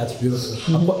people. That's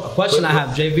beautiful. A question I have,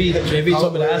 JV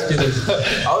told me to ask you this.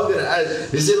 I was gonna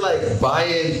ask, is it like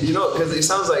buying, because it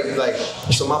sounds like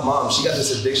so my mom, she got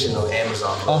this addiction of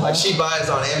Amazon. Like she buys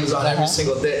on Amazon every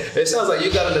single day. It sounds like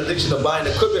you got an addiction of buying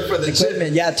equipment for the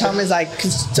gym. Yeah, Tom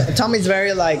is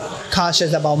very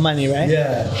cautious about money, right?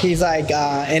 Yeah. He's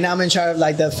and I'm in charge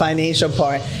of the financial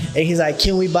part, and he's like,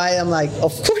 can we buy it? I'm like,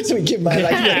 of course we can buy it.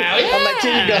 I'm like,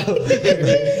 here you go.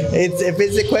 If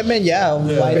it's equipment,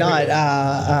 why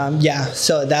not?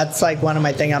 So that's one of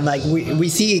my things. I'm like, we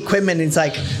see equipment, it's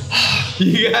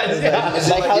you guys,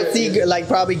 how see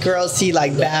probably girls see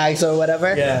bags or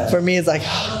whatever. Yeah. For me, it's I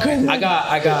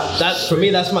got that. For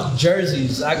me, that's my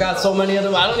jerseys. I got so many of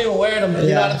them. I don't even wear them.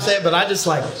 You know what I'm saying? But I just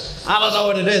I don't know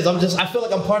what it is. I feel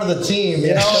like I'm part of the team.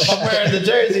 You know, if I'm wearing the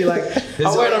jersey,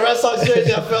 I'm wearing a Red Sox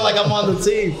jersey, I feel like I'm on the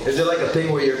team. Is it a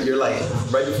thing where you're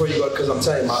right before you go? Because I'm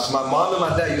telling you, my mom and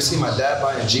my dad, you see my dad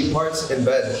buying Jeep parts in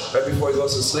bed right before he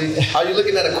goes to sleep. Are you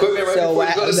looking at equipment before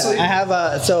you go to sleep? I have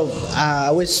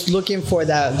I was looking for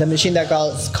the machine that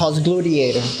calls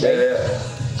Gluteator.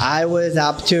 Yeah. I was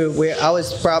I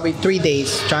was probably 3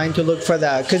 days trying to look for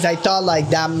because I thought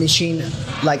that machine,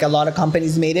 a lot of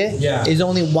companies made it. Yeah. It's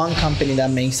only one company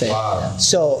that makes it. Wow.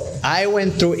 So I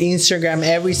went through Instagram,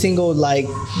 every single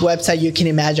website you can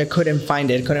imagine, couldn't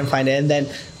find it. And then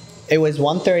it was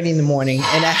 1:30 in the morning,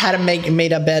 and I had to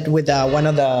made a bet with one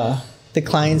of the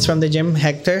clients from the gym,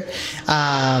 Hector.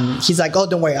 He's like, oh,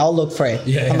 don't worry, I'll look for it.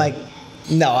 I'm like,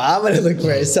 no, I'm gonna look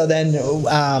for it. So then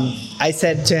I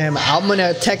said to him, I'm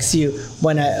gonna text you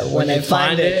when I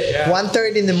find it.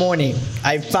 1:30 in the morning,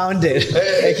 I found it.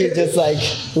 And he just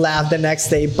laughed the next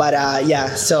day. But I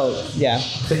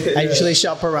usually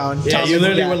shop around. Yeah, you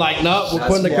literally were like, nope, we're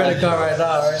putting the credit card right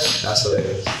now, right? That's what it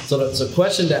is. So the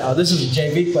question that this is a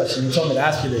JV question. You told me to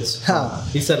ask you this.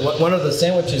 He said, when are the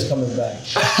sandwiches coming back?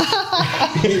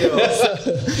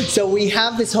 So we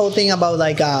have this whole thing about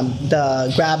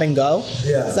the grab and go.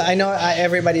 Yeah. So I know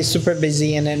everybody's super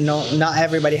busy, and then not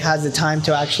everybody has the time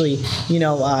to actually,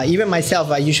 even myself,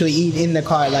 I usually eat in the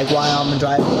car while I'm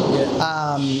driving.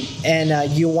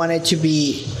 And you want it to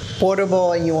be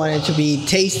portable, and you want it to be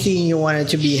tasty, and you want it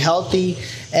to be healthy,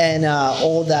 and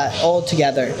all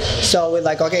together. So we're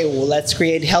okay, well, let's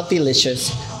create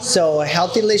Healthylicious. So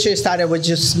Healthylicious started with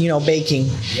just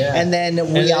baking, and then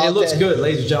it looks good,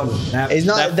 ladies and gentlemen. It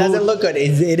doesn't look good.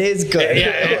 It is good.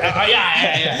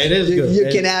 Yeah. It is good. You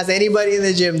can ask anybody in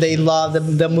the gym. They love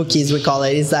the mookies, we call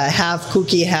it. It's a half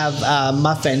cookie, half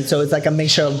muffin. So it's a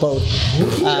mixture of both.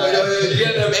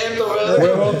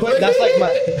 That's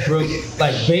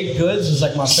my baked goods is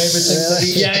my favorite thing to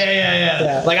eat.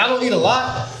 Yeah. I don't eat a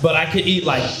lot, but I could eat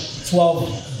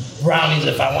 12 brownies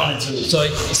if I wanted to. So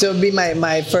it'd be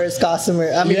my first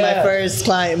customer. I mean, my first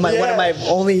client. One of my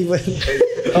only. My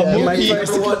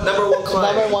first number one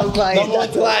client. Number one client. Number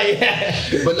one client. Yeah.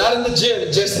 But not in the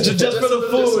gym. Just for the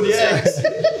food. Yeah.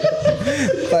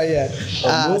 But yeah,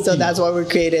 so that's why we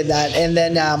created that. And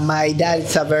then my dad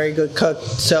is a very good cook,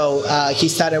 so he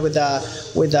started with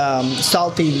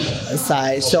salty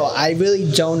side. So I really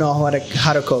don't know how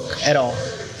to cook at all.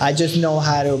 I just know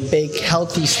how to bake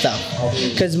healthy stuff.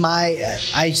 Because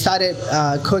I started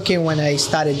cooking when I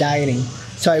started dieting.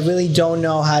 So I really don't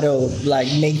know how to like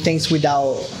make things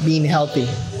without being healthy.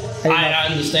 I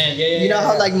understand. Yeah. You know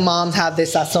how like moms have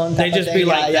this sazon. They just be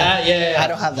like that. Yeah. I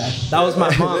don't have that. That was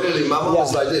my mom. Literally, my mom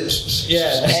was like this.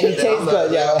 Yeah. And it tastes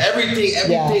good. Yeah. Everything.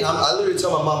 I literally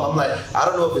tell my mom, I'm like, I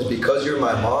don't know if it's because you're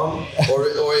my mom or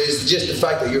it's just the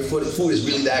fact that your food is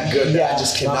really that good that I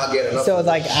just cannot get enough. So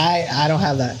like I don't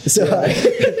have that. So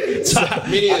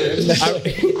me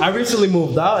neither. I recently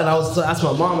moved out and I was asked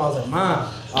my mom. I was like,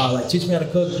 Mom. Like teach me how to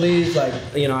cook, please. Like,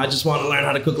 I just want to learn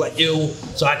how to cook like you,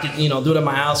 so I could, do it in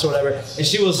my house or whatever. And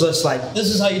she was just like, "This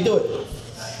is how you do it.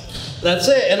 That's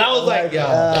it." And I was like,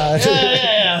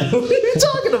 yeah. What are you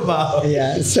talking about?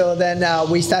 Yeah. So then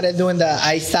we started doing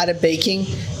I started baking,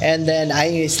 and then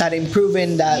I started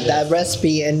improving that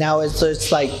recipe, and now it's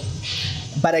just like.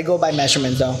 But I go by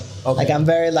measurements though. Okay. Like I'm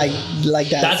very like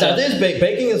that. That is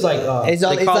baking is like it's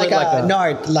like an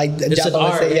art, like it's an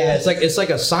art. Yeah, it's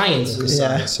like a science.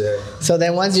 Science, yeah. So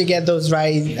then once you get those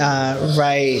right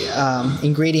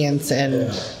ingredients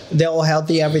and they're all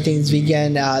healthy, everything's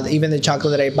vegan. Even the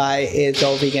chocolate that I buy is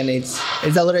all vegan. It's a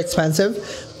little expensive,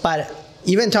 but.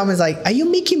 Even Tom is like, "Are you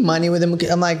making money with them?"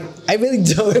 I'm like, "I really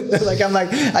don't."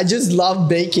 I just love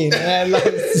baking, and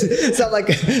so I'm like,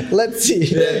 "Let's see."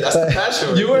 Yeah, that's the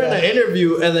passion. You were in an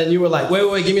interview, and then you were like,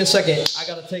 "Wait, give me a second. I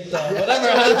gotta take the whatever."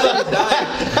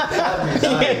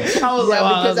 I was like,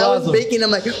 "Wow, because that's I was awesome." baking.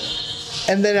 I'm like.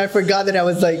 And then I forgot that I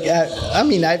was like,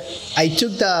 I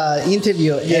took the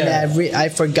interview and I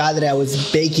forgot that I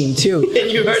was baking too.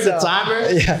 And you heard the timer?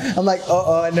 Yeah. I'm like,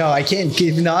 oh no, I can't.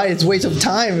 If not, it's a waste of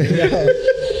time.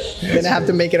 Then I have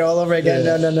to make it all over again.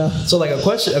 Yeah. No. So like a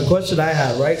question I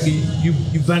have, right?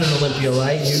 You've been in Olympia,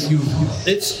 right?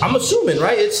 I'm assuming,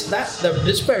 right? It's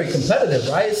very competitive,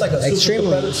 right? It's like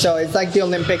extremely. So it's like the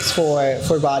Olympics for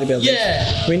bodybuilders.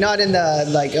 Yeah. We're not in the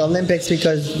like Olympics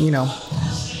because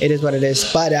it is what it is,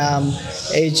 but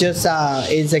it's just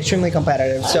it's extremely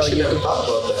competitive. So you never thought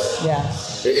about that. Yeah,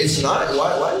 it's not.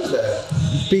 Why is that?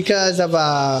 Because of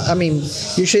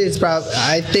usually it's probably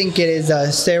I think it is a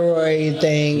steroid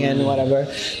thing and whatever.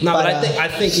 No, but I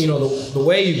think the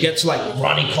way you get to like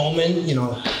Ronnie Coleman,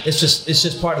 it's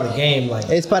just part of the game. Like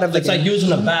it's part of the game. Like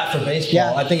using a bat for baseball.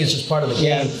 Yeah. I think it's just part of the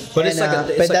game. But it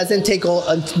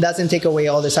doesn't take away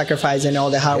all the sacrifice and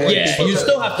all the hard work. Yeah, you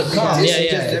still have to come.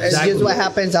 Exactly. Here's what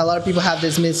happens. A lot of people have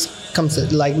this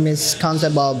misconcept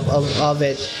of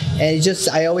it, and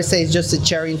I always say it's just the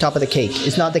cherry on top of the cake.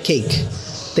 It's not the cake.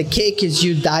 The cake is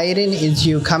you dieting, is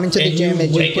you coming to the gym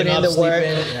and you put in the work,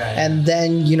 and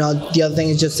then the other thing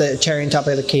is just a cherry on top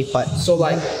of the cake. But so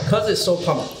because it's so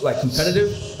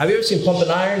competitive, have you ever seen Pump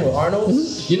and Iron with Arnold?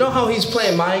 Mm-hmm. You know how he's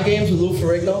playing mind games with Lou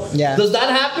Ferrigno? Yeah. Does that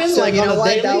happen? So you know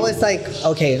what? That was like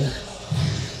okay.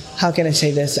 How can I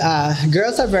say this?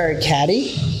 Girls are very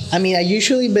catty. I mean, I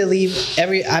usually believe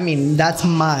that's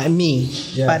me,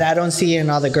 but I don't see it in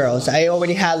other girls. I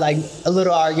already had like a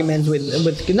little arguments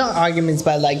with not arguments,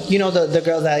 but like the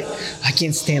girls that I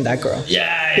can't stand that girl.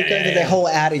 Because of the whole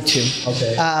attitude.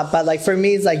 Okay. But like for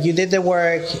me, it's like you did the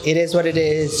work. It is what it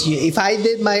is. If I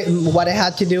did what I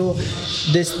had to do,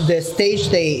 the stage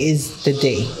day is the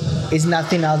day. It's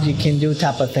nothing else you can do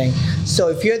type of thing. So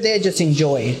if you're there, just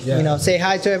enjoy it. Yeah. Say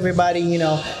hi to everybody.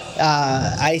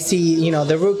 I see,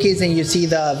 the rookies and you see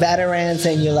the veterans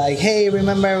and you're like, hey,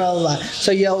 remember, blah, blah, blah.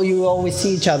 So you always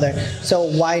see each other. So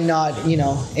why not,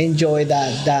 enjoy the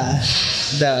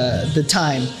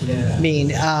time? Yeah.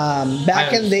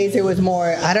 Back in the days, it was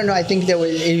more, I don't know, I think it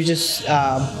was just...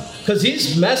 Because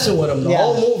he's messing with him the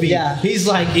whole movie. Yeah. He's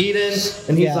like eating,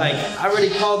 and he's like, I already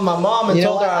called my mom and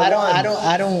told her I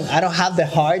don't have the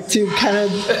heart to kind of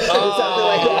do something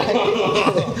like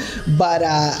that. But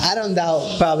I don't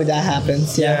doubt probably that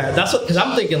happens. Yeah, that's because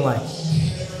I'm thinking like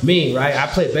me, right? I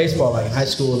played baseball like in high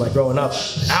school, like growing up.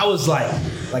 I was like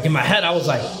in my head, I was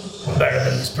like, I'm better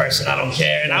than this person, I don't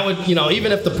care. And I would,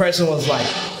 even if the person was like,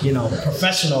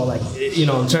 professional, like, in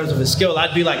terms of his skill,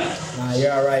 I'd be like, nah,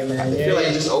 you're all right, man. I feel like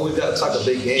you just always got to talk a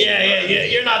big game. Yeah,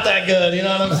 you're not that good, you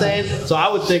know what I'm saying? So I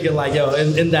would think it like,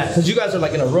 in that, because you guys are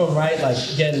like in a room, right? Like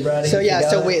getting ready. So yeah,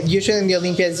 together. So usually in the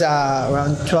Olympiads,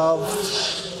 around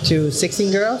 12 to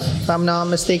 16 girls, if I'm not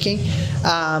mistaken.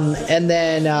 And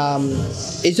then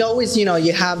it's always, you know,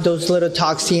 you have those little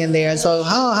talks here and there. So,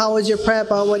 how was your prep?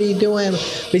 Oh, what are you doing?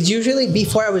 But usually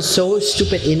before I was so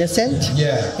stupid innocent.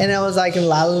 Yeah. And I was like in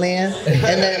La La Land.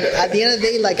 And then at the end of the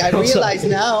day, like I realize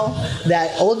now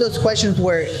that all those questions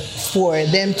were for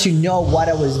them to know what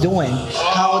I was doing.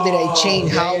 How did I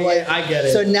change? I get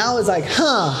it. So now it's like,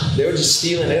 They were just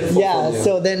stealing info from you.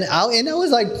 so then I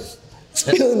was like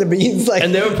spilling the beans, like,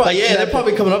 and they were probably they're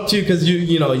probably coming up to you because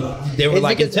you know they were it's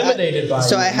like because intimidated by.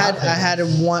 So you. I had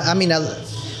one. I mean,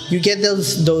 you get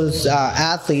those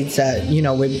athletes that, you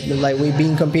know, we've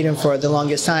been competing for the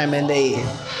longest time, and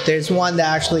there's one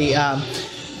that actually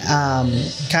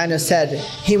kind of said,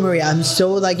 "Hey Maria, I'm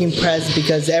so like impressed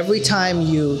because every time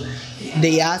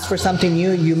they ask for something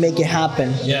new, you make it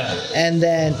happen." Yeah. And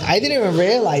then I didn't even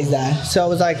realize that. So I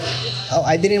was like, oh,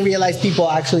 I didn't realize people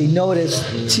actually noticed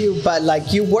too. But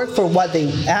like, you work for what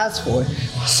they ask for.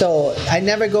 So I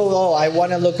never go, oh, I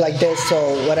want to look like this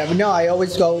or whatever. No, I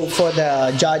always go for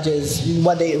the judges,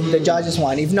 what the judges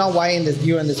want. If not, why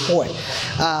you're in the sport?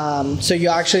 So you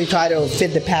actually try to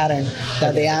fit the pattern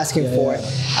that they're asking for.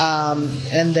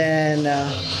 And then,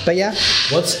 but yeah.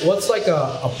 What's like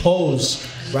a pose,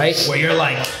 right? Where you're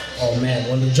like, oh man,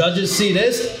 when the judges see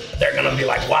this, they're gonna be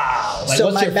like, wow. Like, So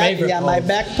what's your favorite pose? my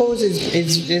back pose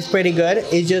is pretty good.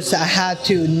 It's just I had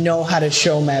to know how to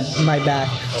show my back.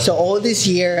 So all these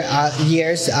years,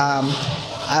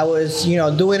 I was, you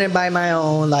know, doing it by my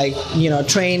own, like, you know,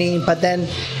 training. But then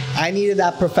I needed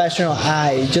that professional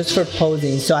eye just for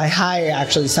posing. So I hired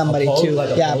actually somebody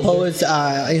to, pose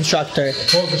instructor.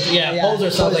 Poser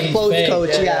sounds like he's pose fake.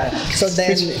 coach. Yeah. So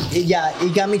then,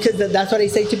 it got me, because that's what I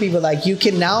say to people. Like, you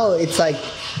can now. It's like,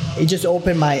 it just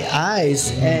opened my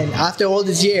eyes, and after all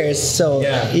these years, so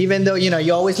even though, you know,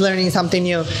 you're always learning something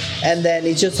new, and then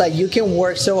it's just like you can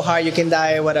work so hard, you can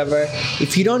die or whatever.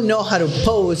 If you don't know how to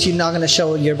pose, you're not gonna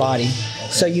show your body.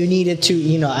 So you needed to,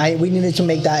 you know, we needed to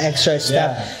make that extra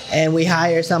step, and we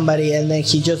hired somebody, and then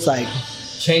he just like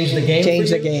changed the game.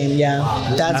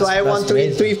 Wow, that's why I won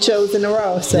three shows in a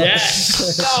row. So. Yeah.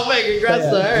 Oh man, congrats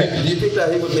to her. Do you think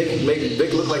that he would make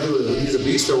Vic look like he's a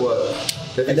beast or what?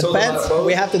 It depends.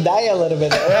 We have to die a little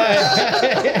bit.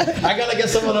 I gotta get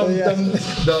some of them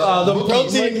the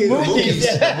protein cookies.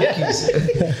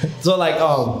 So like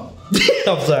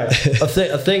I'm sorry.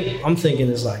 A thing I'm thinking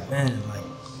is like, man, like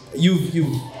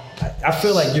I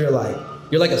feel like you're like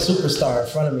a superstar in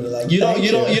front of me. Like you don't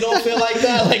feel like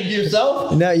that, like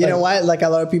yourself? No, you know what? Like a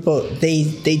lot of people,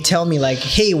 they tell me like,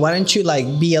 hey, why don't you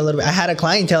like be a little bit? I had a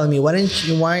client telling me, why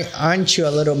aren't you a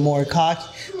little more cocky?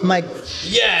 I'm like,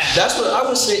 yeah, that's what I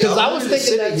was saying. Because I was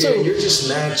thinking that too. You're just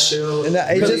mad chill. And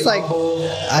it's just like,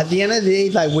 at the end of the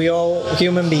day, like, we all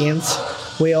human beings.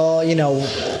 We all, you know,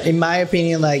 in my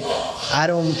opinion, like,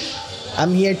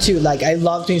 I'm here to, like, I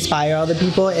love to inspire other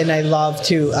people, and I love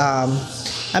to,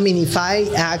 I mean, if I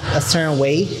act a certain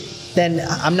way, then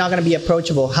I'm not gonna be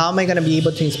approachable. How am I gonna be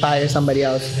able to inspire somebody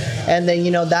else? And then,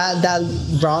 you know, that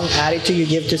wrong attitude you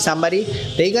give to somebody,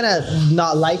 they're gonna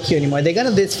not like you anymore. They're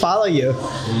gonna just follow you.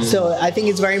 So I think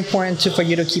it's very important for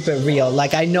you to keep it real.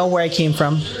 Like, I know where I came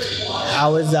from.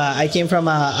 I came from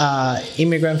a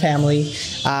immigrant family.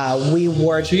 We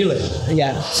worked Chile.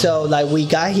 Yeah. So like, we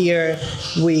got here,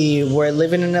 we were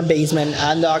living in a basement,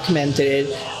 undocumented.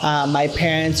 My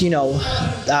parents, you know,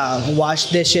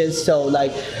 washed dishes. So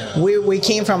like, we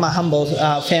came from a humble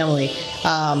family.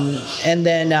 And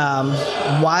then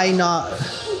why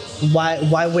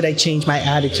would I change my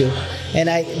attitude? And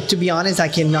to be honest, I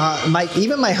cannot.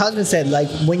 Even my husband said, like,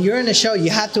 when you're in a show, you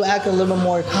have to act a little bit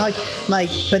more cocky. Like,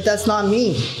 but that's not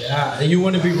me. Yeah, and you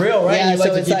want to be real, right? Yeah, you so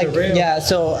like to it's keep like, it real. yeah.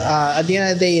 So at the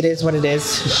end of the day, it is what it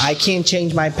is. I can't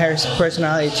change my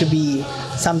personality to be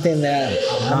something that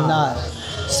I'm not.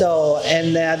 So,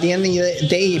 and at the end of the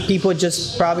day, people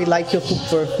just probably like you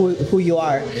for who you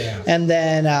are. Yeah. And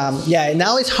then,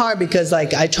 now it's hard because,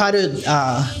 like, I try to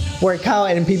work out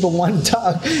and people want to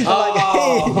talk. I'm like,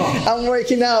 hey, I'm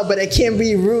working out, but I can't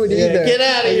be rude either. Get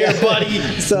out of here, buddy.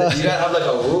 So you gotta have like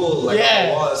a rule. Like,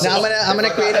 now I'm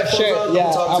gonna create a shirt.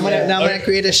 I'm gonna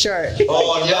create a shirt.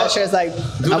 Oh, yeah. That shirt's like,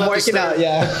 I'm working out.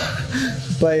 Yeah.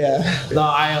 But yeah. No,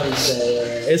 I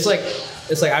understand. It's like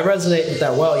I resonate with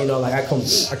that well, you know, like I come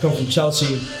from Chelsea,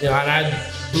 you know, and I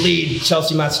bleed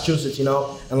Chelsea, Massachusetts, you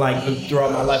know, and like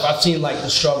throughout my life, I've seen like the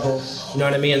struggle, you know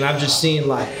what I mean, and I've just seen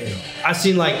like, you know, I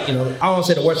don't want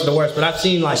to say the worst of the worst, but I've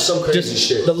seen like some crazy just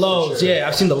shit, the lows, sure.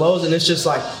 I've seen the lows, and it's just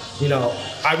like, you know,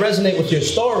 I resonate with your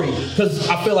story because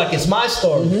I feel like it's my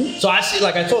story. Mm-hmm. So I see,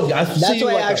 like I told you, that's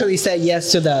why I actually said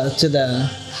yes to the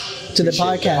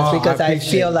podcast because I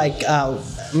feel like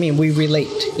I mean, we relate.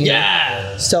 You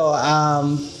know? So,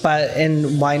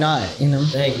 and why not? You know.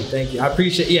 Thank you. I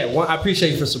appreciate. Yeah, I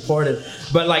appreciate you for supporting.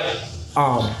 But like,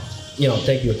 you know,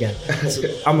 thank you again.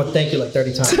 I'm gonna thank you like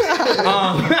 30 times.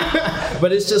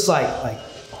 But it's just like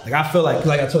I feel like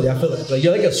I told you, I feel like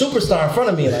you're like a superstar in front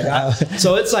of me. Like,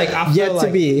 so it's like I feel yet like,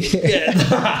 to be.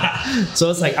 Yeah.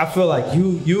 So it's like I feel like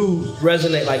you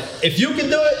resonate. Like if you can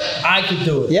do it, I can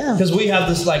do it. Yeah. Because we have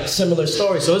this like similar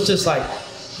story. So it's just like,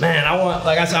 man, I want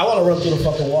to run through the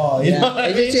fucking wall. You know what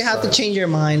I mean? You have to change your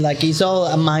mind. Like it's all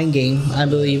a mind game, I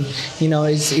believe. You know,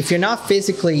 it's, if you're not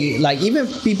physically, like even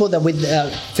people that with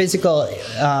physical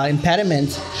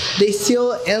impediments, they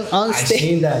still on stage. I've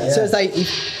seen that, yeah. So it's like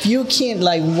if you can't,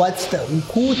 like,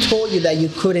 who told you that you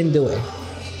couldn't do it?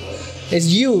 It's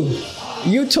you.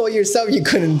 You told yourself you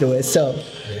couldn't do it. So.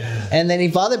 Yeah. And then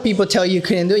if other people tell you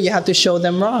couldn't do it, you have to show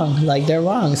them wrong. Like they're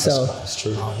wrong. So. That's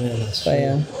true. Oh man, that's true.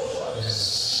 Yeah.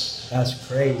 That's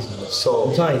crazy. So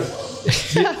I'm telling you,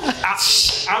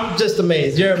 I'm just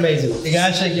amazed. You're amazing. You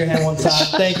gotta shake your hand one time.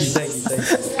 Thank you.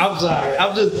 I'm sorry.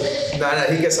 I'm just. Nah,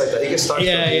 he gets like that. He gets started.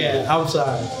 Yeah. I'm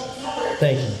sorry.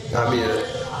 Thank you. I mean,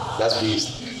 that's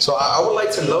beast. So I would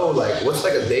like to know, like, what's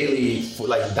like a daily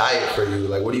like diet for you?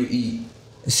 Like, what do you eat?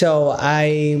 So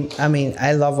I mean,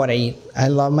 I love what I eat. I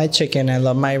love my chicken. I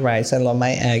love my rice. I love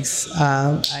my eggs.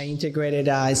 I integrated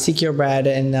secure bread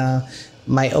and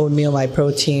my oatmeal, my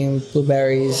protein,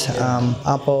 blueberries,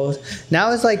 apples.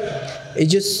 Now it's like,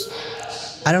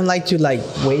 I don't like to like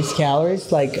waste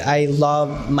calories. Like I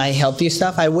love my healthy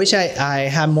stuff. I wish I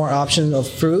had more options of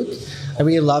fruit. I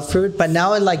really love fruit, but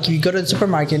now like you go to the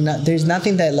supermarket, there's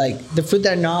nothing that like the fruit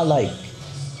that are not like,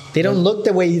 they don't look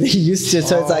the way they used to.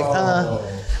 So it's like,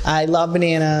 I love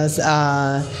bananas.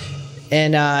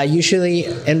 And usually,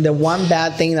 and the one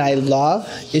bad thing that I love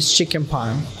is chicken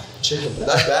parm. Chicken,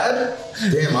 that's bad?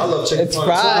 Damn, I love chicken parm. It's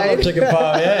fried. I love chicken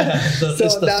parm, yeah. It's the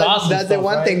sauce. That's the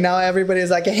one thing. Now everybody's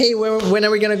like, hey, when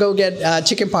are we going to go get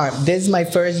chicken parm? This is my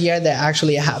first year that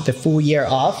actually I have the full year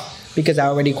off, because I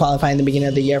already qualified in the beginning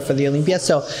of the year for the Olympiad,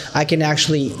 so I can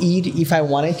actually eat if I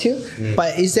wanted to.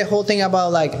 But it's the whole thing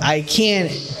about like, I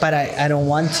can, but I don't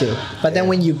want to. But then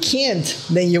when you can't,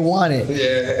 then you want it.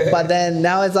 Yeah. But then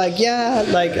now it's like, yeah,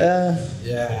 like.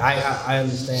 Yeah, I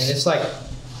understand. It's like,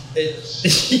 it's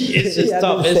just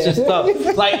tough. It's just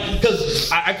tough. Like,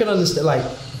 because I can understand,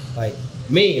 like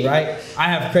me, right? I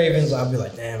have cravings. I'll be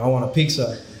like, damn, I want a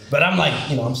pizza. But I'm like,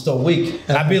 you know, I'm still weak.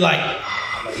 And I'd be like,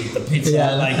 I'm gonna eat the pizza.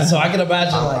 Yeah. Like, so I can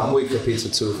imagine like, I'm weak for pizza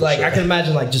too. Like sure. I can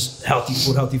imagine like just healthy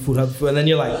food, and then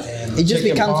you're like, damn, it just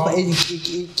becomes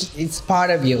it's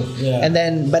part of you. Yeah. And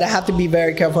then, but I have to be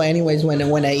very careful anyways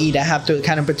when I eat. I have to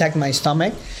kind of protect my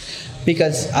stomach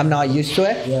because I'm not used to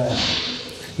it. Yeah.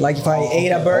 Like if I ate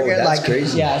a burger, that's like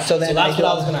crazy. Yeah, so then So that's what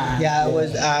I was gonna ask. Yeah,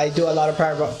 I do a lot of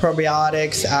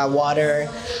probiotics, water,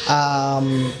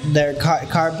 they're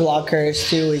carb blockers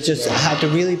too. It just I have to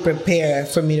really prepare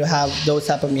for me to have those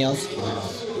type of meals.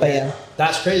 But yeah.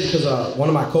 That's crazy because one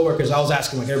of my coworkers, I was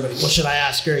asking like everybody, what should I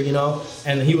ask her, you know?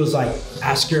 And he was like,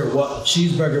 ask her what a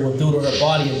cheeseburger will do to her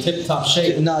body in tip-top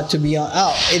shape. No, to be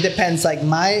honest, it depends. Like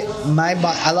my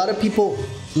body, a lot of people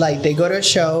like they go to a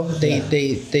show, they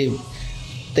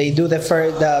do the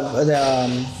first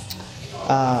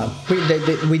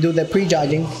we do the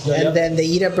pre-judging, and then they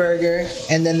eat a burger,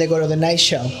 and then they go to the night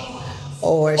show.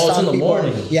 Or some people,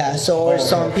 morning. Yeah. So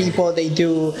some people they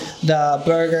do the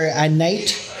burger at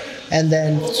night, and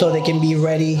then so they can be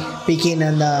ready speaking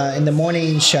in the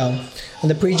morning show, in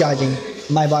the pre-judging.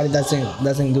 My body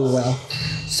doesn't do well,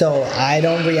 so I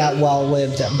don't react well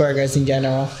with burgers in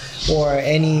general or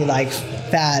any like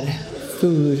fat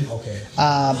food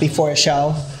before a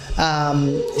show.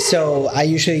 So I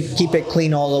usually keep it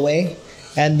clean all the way,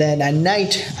 and then at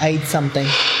night I eat something.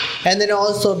 And then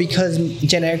also because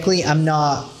genetically I'm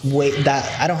not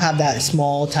I don't have that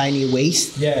small tiny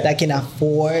waist that can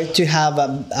afford to have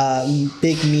a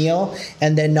big meal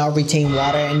and then not retain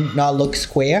water and not look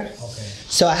square.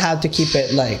 So I have to keep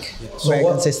it like very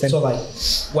consistent. So like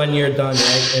when you're done,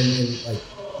 right, and like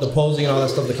the posing and all that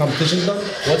stuff, the competition's done,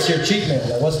 what's your cheat meal?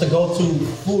 Like, what's the go-to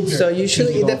food? So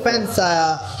usually it depends.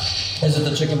 Is it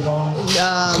the chicken parm?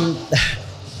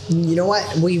 You know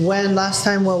what? We went last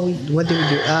time. What did we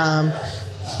do?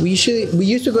 We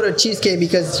used to go to Cheesecake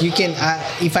because you can.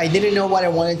 If I didn't know what I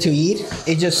wanted to eat,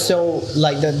 it just so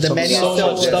like the menu is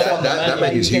so that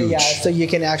menu is huge. Yeah, so you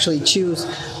can actually choose.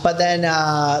 But then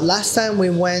last time we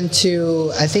went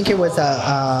to, I think it was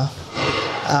a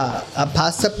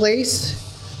pasta place.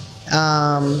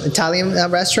 Italian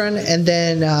restaurant, and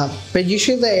then but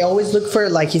usually I always look for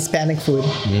like Hispanic food.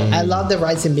 I love the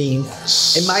rice and beans.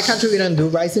 In my country we don't do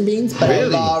rice and beans, but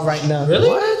Really? I love right now. Really?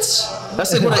 What?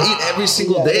 That's like what I eat every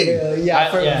single day.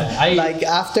 I eat, like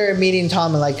after meeting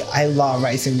Tom, like I love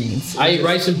rice and beans. I eat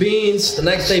rice and beans. The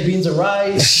next day, beans and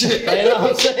rice. You know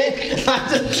what I'm saying?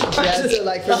 So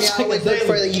like for me, I always look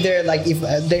for either like if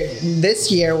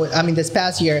this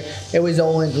past year, it was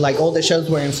only like all the shows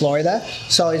were in Florida,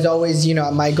 so it's always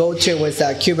my go-to was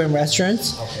Cuban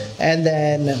restaurants, and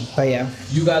then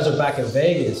You guys are back in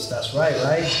Vegas. That's right?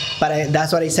 But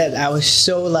that's what I said. I was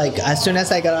so like as soon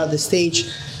as I got out of the stage,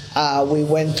 we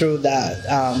went through that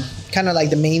kind of like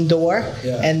the main door,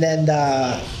 and then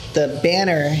the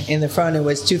banner in the front. It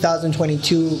was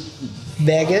 2022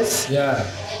 Vegas. Yeah.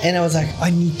 And I was like,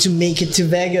 I need to make it to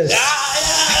Vegas.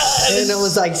 And I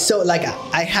was like,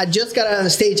 I had just got on the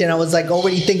stage and I was like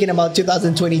already thinking about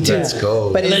 2022. Let's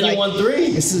go. But and then you won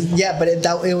 3. But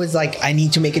it was like, I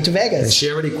need to make it to Vegas. And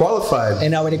she already qualified.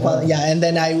 And and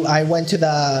then I went to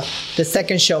the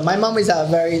second show. My mom is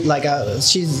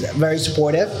she's very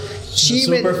supportive. She's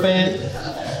a super fan.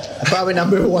 Probably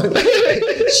number 1.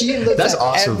 She looks That's at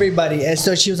awesome. everybody, and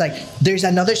so she was like, "There's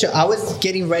another show." I was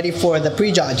getting ready for the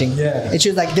pre-judging, and she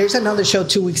was like, "There's another show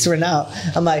 2 weeks from now."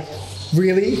 I'm like,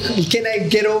 "Really? Can I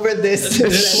get over this?"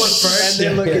 This one first,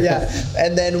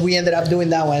 and then we ended up doing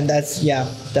that one. That's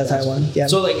how I won. Yeah.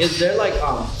 So like, is there like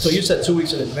so you said 2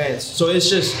 weeks in advance. So it's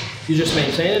just you just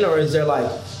maintain it, or is there like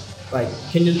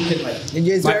can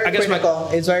it's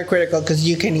very critical because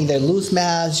you can either lose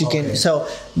mass, so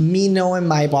me knowing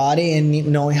my body and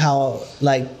knowing how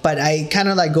but I kind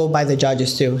of go by the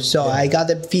judges too, so I got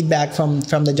the feedback from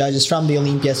the judges from the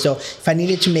Olympia, so if I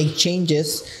needed to make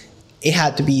changes, it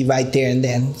had to be right there and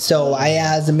then. So I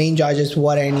asked the main judges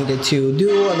what I needed to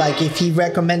do, like if he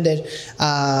recommended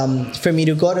for me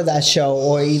to go to that show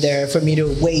or either for me to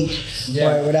wait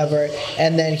or whatever.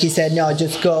 And then he said, no,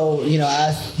 just go,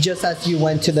 just as you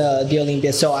went to the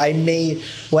Olympia. So I did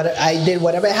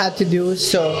whatever I had to do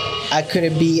so I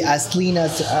couldn't be as lean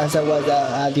as I was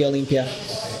at the Olympia.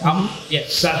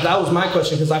 That was my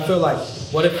question, because I feel like,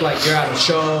 what if you're at a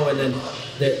show and then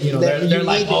they're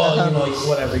like,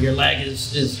 whatever, your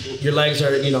legs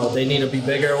are, they need to be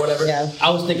bigger or whatever. Yeah.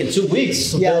 I was thinking 2 weeks.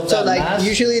 So mass.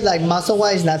 Usually muscle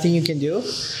wise, nothing you can do.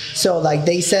 So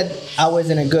they said I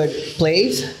was in a good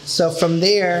place. So from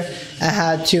there, I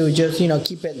had to just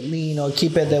keep it lean or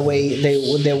keep it the way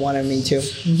they wanted me to.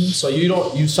 Mm-hmm. So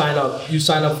you sign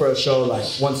up for a show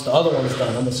once the other one's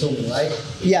done, I'm assuming, right?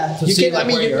 Yeah. To see where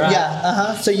you're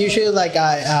at. So usually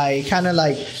I kind of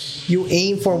you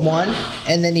aim for one,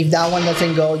 and then if that one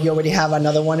doesn't go, you already have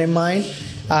another one in mind,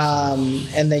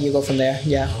 and then you go from there.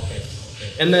 Yeah.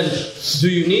 And then, is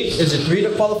it 3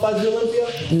 to qualify to the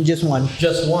Olympia? Just one.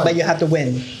 Just one. But you have to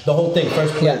win the whole thing,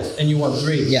 first place, and you won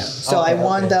 3. Yeah. So I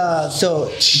won this.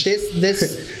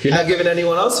 You're not giving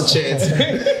anyone else a chance.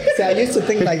 So I used to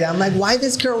think like that. I'm like, why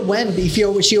this girl win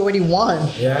if she already won?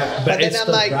 Yeah. But then I'm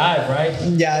drive, right?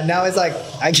 Yeah. Now it's like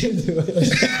I can do it.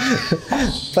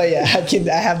 But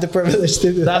I have the privilege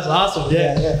to do that. That's awesome.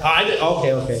 Yeah.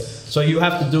 Okay. So you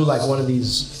have to do one of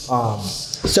these.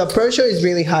 So pro show is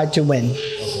really hard to win.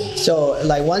 So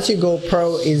once you go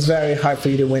pro, it's very hard for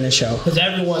you to win a show. Because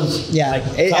everyone's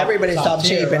everybody's top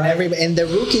shape, tier, right? and the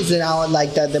rookies are now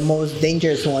the most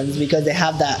dangerous ones because they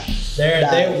have that.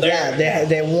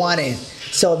 They want it.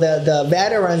 So the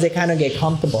veterans, they kind of get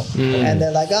comfortable, and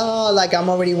they're like, I'm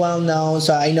already well known,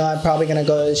 so I know I'm probably gonna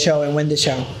go to the show and win the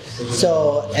show.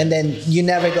 So and then you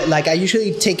never go. I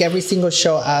usually take every single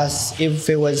show as if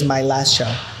it was my last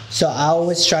show. So I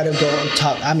always try to go on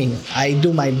top. I mean, I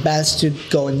do my best to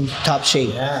go in top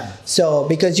shape. Yeah. So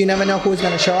because you never know who's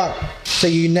gonna show up. So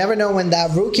you never know when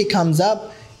that rookie comes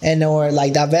up, or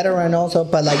that veteran also.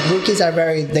 But rookies are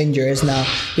very dangerous now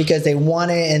because they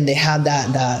want it and they have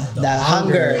that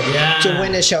hunger to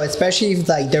win a show. Especially if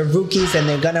they're rookies and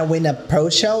they're gonna win a pro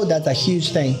show. That's a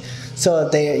huge thing. So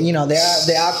they're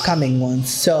the upcoming ones.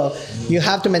 So you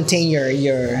have to maintain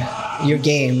your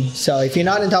game. So if you're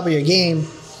not on top of your game,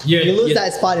 you lose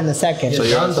that spot in a second. So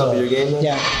you're on top of your game then?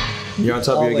 Yeah. You're on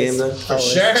top of your game then? For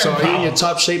sure. So are you in your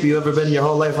top shape you ever been in your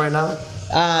whole life right now?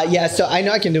 Yeah, so I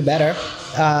know I can do better.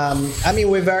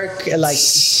 We're very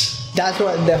that's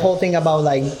what the whole thing about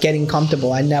getting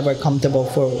comfortable. I'm never comfortable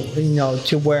for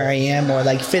to where I am or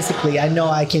physically. I know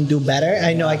I can do better.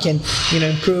 I know I can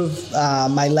improve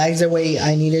my legs the way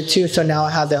I needed to. So now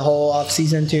I have the whole off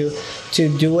season to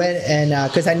do it, and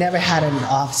because I never had an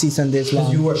off season this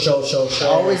long. You were show.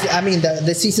 Always.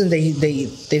 The season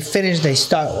they finish, they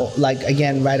start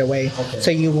again right away. Okay.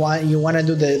 So you want to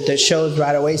do the shows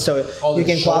right away so you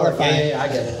can qualify. Yeah, I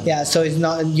get it. Yeah, so it's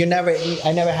not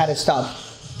I never had to stop.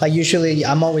 Like usually,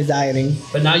 I'm always dieting.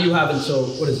 But now you have until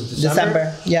what is it?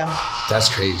 December? Yeah. That's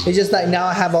crazy. It's just like now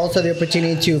I have also the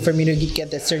opportunity for me to get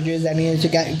the surgeries I needed to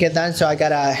get done. So I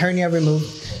got a hernia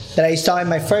removed that I saw in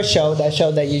my first show. That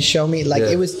show that you showed me, like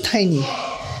it was tiny.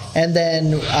 And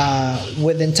then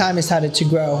within time it started to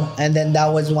grow, and then that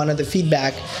was one of the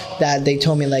feedback that they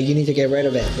told me, like, you need to get rid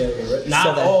of it. Now,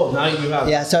 so now you have.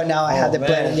 Yeah, so now I have the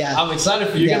plan. Yeah, I'm excited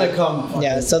for you. You're gonna come.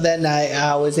 Yeah, so then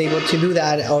I was able to do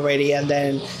that already, and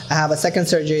then I have a second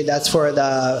surgery that's for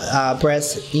the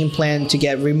breast implant to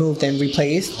get removed and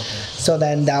replaced. So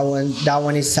then that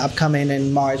one is upcoming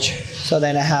in March. So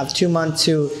then I have 2 months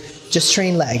to just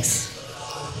train legs.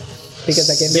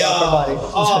 Because I can do upper body.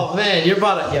 Oh man, you're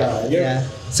about to yeah.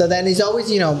 So then it's always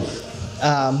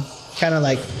kind of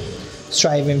like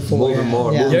striving for moving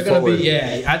more. Yeah. You're gonna forward.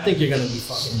 be I think you're gonna be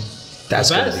fucking. That's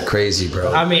gonna be crazy,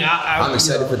 bro. I mean, I'm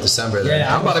excited for December. Then.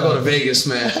 Yeah, I'm about to go to Vegas,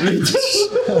 man.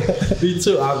 Me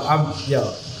too. I'm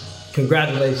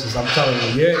congratulations. I'm telling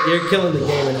you, you're killing the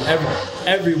game in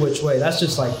every which way. That's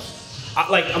just like,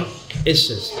 it's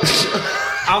just.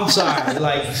 I'm sorry,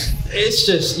 like it's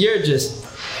just you're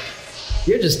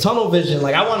just tunnel vision.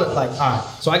 Like I want to all right.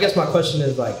 So I guess my question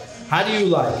is like, how do you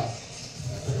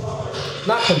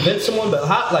not convince someone, but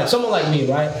how, someone like me,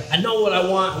 right? I know what I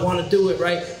want to do it,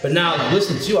 right? But now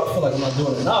listening to you, I feel like I'm not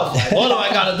doing enough. Like, what do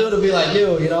I gotta do to be like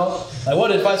you? You know, like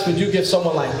what advice would you give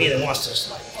someone like me that wants to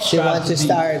She wants to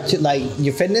start to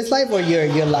your fitness life or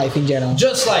your life in general?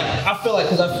 Just I feel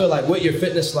like with your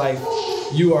fitness life,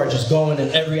 you are just going in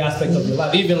every aspect of your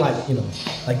life, even like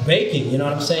baking, you know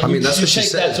what I'm saying? I mean, that's you what she take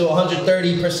said. that to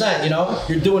 130%, you know?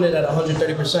 You're doing it at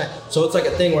 130%. So it's like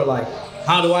a thing where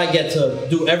how do I get to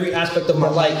do every aspect of my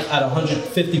life at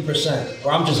 150%?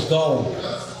 Or I'm just going.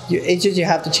 It's just you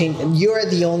have to change. You're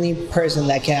the only person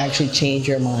that can actually change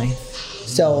your mind.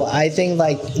 So I think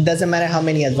it doesn't matter how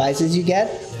many advices you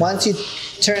get. Once you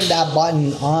turn that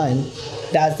button on,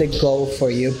 that's the goal for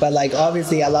you. But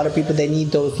obviously a lot of people, they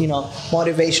need those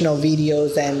motivational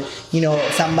videos and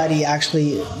somebody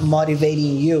actually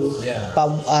motivating you. Yeah.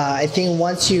 But I think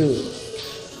once you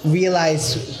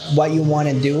realize what you want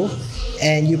to do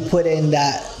and you put in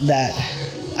that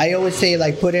I always say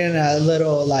put in a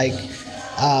little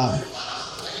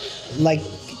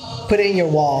put it in your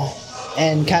wall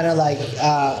and kind of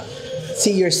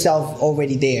see yourself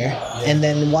already there. And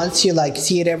then once you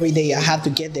see it every day, I have to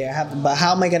get there. But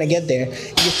how am I gonna get there?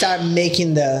 You start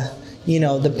making the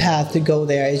path to go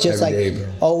there. It's just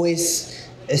always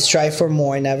strive for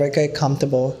more, never get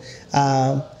comfortable.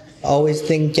 Always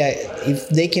think that if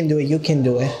they can do it, you can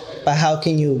do it. But how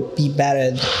can you be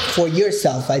better for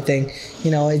yourself? I think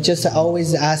it's just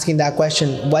always asking that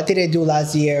question: what did I do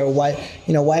last year? What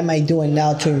what am I doing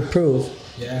now to improve?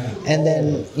 Yeah. And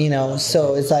then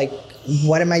so it's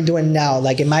what am I doing now?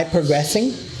 Am I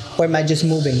progressing, or am I just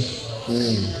moving?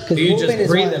 Are you just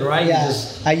breathing, right? Yeah.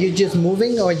 Are you just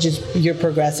moving, or just you're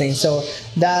progressing? So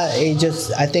that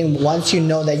I think once you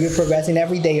know that you're progressing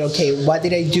every day, okay, what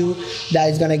did I do that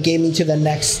is gonna get me to the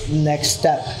next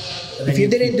step? If you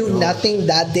didn't do nothing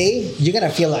that day, you're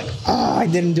gonna feel like, I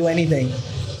didn't do anything.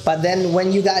 But then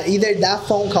when you got either that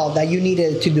phone call that you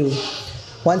needed to do,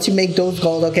 once you make those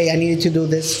goals, okay, I needed to do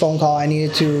this phone call, I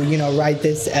needed to, write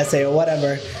this essay or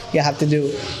whatever you have to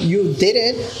do. You did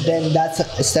it, then that's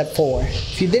a step forward.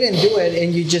 If you didn't do it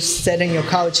and you just sat on your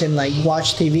couch and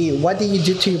watch TV, what did you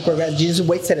do to your progress? You just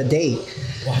wasted a day.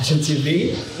 Watching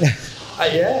TV?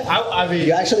 Yeah, I mean...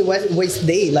 You actually waste a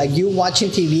day. You watching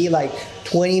TV,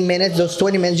 20 minutes, those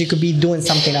 20 minutes you could be doing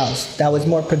something else that was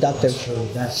more productive.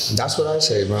 That's what I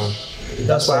say, bro.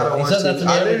 That's why I don't watch TV.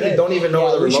 I literally don't even know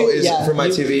where the remote is for my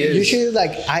TV is. Usually,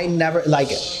 I never,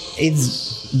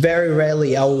 it's very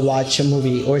rarely I will watch a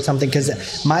movie or something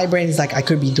because my brain is I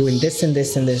could be doing this and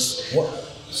this and this. What?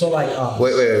 So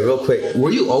Wait, real quick.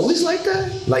 Were you always like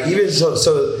that? Even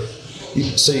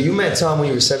so you met Tom when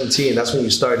you were 17. That's when you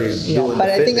started doing but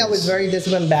the I think I fitness. was very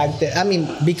disciplined back then. I mean,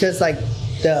 because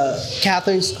the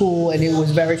Catholic school and it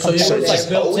was very competitive. So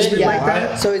you always been like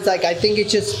that? So it's I think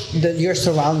it's just your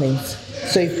surroundings.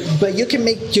 So, but you can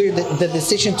make the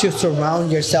decision to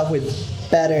surround yourself with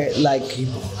better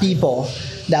people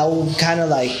that will kind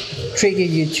of trigger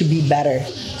you to be better.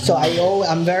 So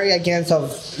I'm very against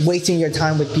of wasting your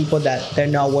time with people that they're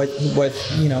not worth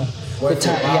the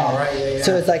time. Yeah.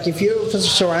 So it's if you're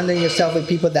surrounding yourself with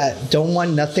people that don't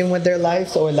want nothing with their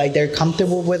lives or they're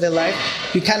comfortable with their life,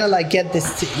 you kind of get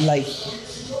this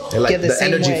get the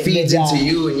energy feeds into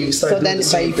you and you start doing the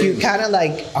same thing. But if you kind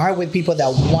of are with people that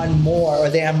want more or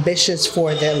they're ambitious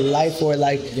for their life or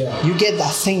you get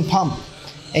that same pump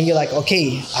and you're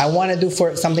okay, I want to do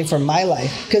something for my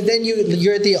life, because then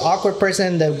you're the awkward person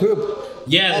in the group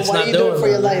Yeah, it's what not are you doing for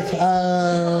your right? life?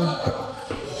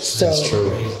 So That's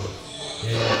true.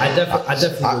 I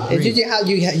definitely agree. it's usually how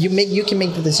you can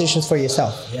make the decisions for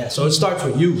yourself. Yeah, so it starts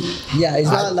with you. Yeah, it's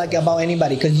not like about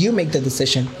anybody because you make the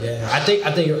decision. Yeah, I think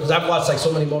because I've watched like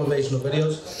so many motivational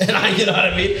videos, and you know what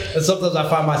I mean. And sometimes I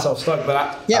find myself stuck,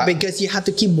 but because you have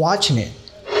to keep watching it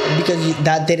because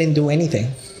that didn't do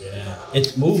anything.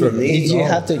 It's moving. For me, You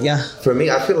have to, For me,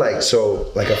 I feel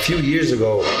like a few years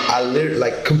ago, I literally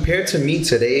like compared to me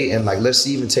today, and like let's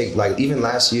even take like even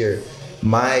last year,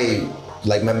 my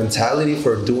mentality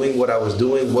for doing what I was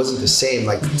doing wasn't the same.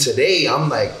 Like today, I'm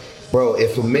like, bro,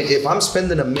 if I'm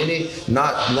spending a minute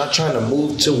not trying to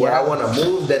move to where I want to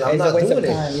move, then I'm not doing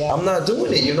it. Yeah. I'm not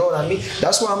doing it. You know what I mean?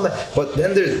 That's why I'm like. But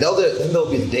then there'll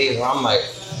be the days where I'm like,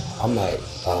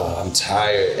 I'm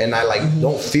tired, and I like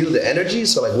don't feel the energy.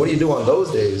 So like, what do you do on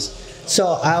those days?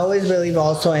 So I always believe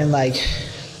also in like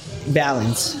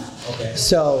balance. Okay.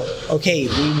 So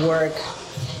we work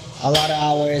a lot of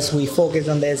hours, we focus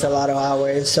on this a lot of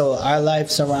hours, so our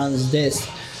life surrounds this.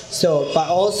 So, but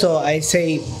also I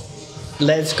say,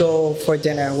 let's go for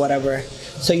dinner, whatever.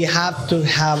 So you have to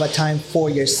have a time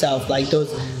for yourself, like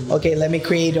those. Okay, let me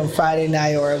create on Friday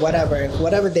night or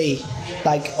whatever day.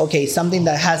 Like, okay, something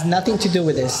that has nothing to do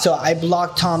with this. So I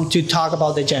blocked Tom to talk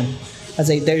about the gym. I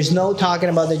say, there's no talking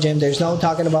about the gym. There's no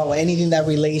talking about anything that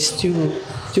relates to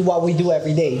what we do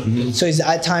every day. Mm-hmm. So it's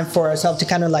a time for ourselves to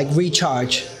kind of like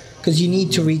recharge, because you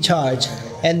need to recharge.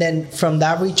 And then from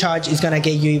that recharge, it's going to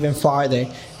get you even farther.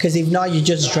 Because if not, you're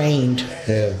just drained.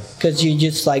 Yeah. Because you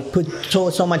just like put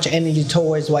so much energy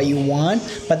towards what you want,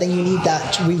 but then you need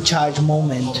that recharge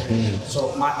moment. Mm.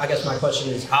 So I guess my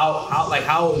question is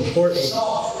how important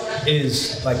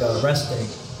is like a rest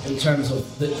day in terms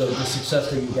of the success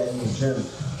that you get in the gym?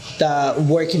 The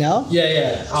working out.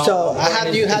 Yeah. So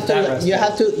you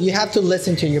have to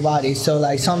listen to your body. So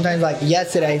like sometimes like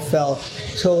yesterday I felt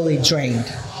totally drained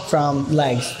from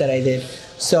legs that I did.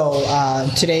 So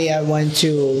today I went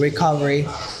to recovery,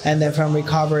 and then from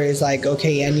recovery it's like,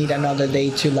 okay, I need another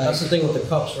day to like. That's the thing with the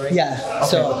cups, right? Yeah. Okay.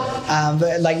 So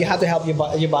but like you have to help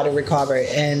your body recover,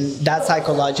 and that's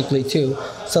psychologically too.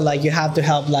 So like you have to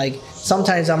help like.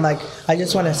 Sometimes I'm like, I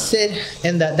just want to sit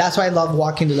in that's why I love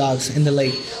walking the dogs in the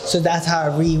lake. So that's how I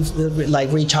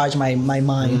recharge my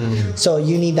mind. Mm. So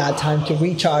you need that time to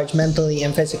recharge mentally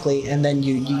and physically, and then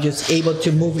you just able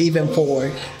to move even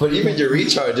forward. But even your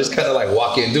recharge is kind of like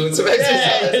walking, doing some exercise.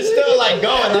 Yeah, it's still like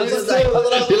going.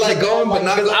 You're like going, but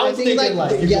not going. I was thinking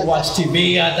like you can watch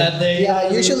TV at that day.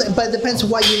 Yeah, usually, but it depends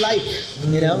what you like,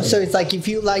 you know? So it's like if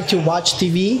you like to watch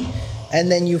TV, and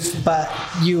then you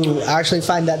actually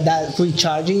find that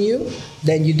recharging you,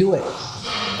 then you do it.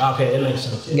 Okay, it makes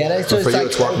sense. Get it? So for you,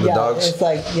 it's walking the dogs? It's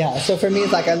like, so for me,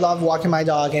 it's like I love walking my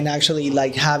dog and actually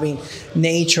like having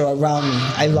nature around me.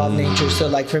 I love nature. So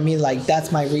like for me, like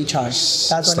that's my recharge.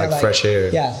 That's it's when like fresh air.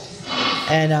 Yeah.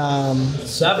 And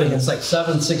 7. It's like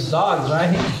 6 dogs,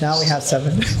 right? Now we have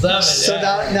 7. 7. So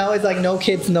now it's like no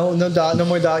kids, no dog, no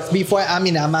more dogs. Before, I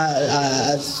mean, I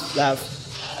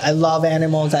love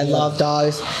animals. I love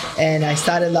dogs, and I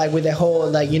started like with the whole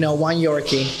like one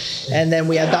Yorkie, and then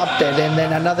we adopted, and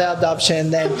then another adoption,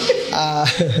 then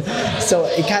so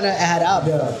it kind of add up.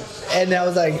 Yeah. And I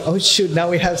was like, oh shoot, now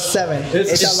we have 7.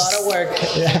 It's a lot of work.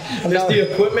 Yeah. It's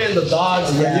the equipment and the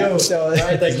dogs for you, so,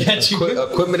 right? That get you.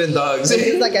 Equipment and dogs.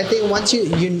 It's like I think once you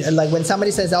like when somebody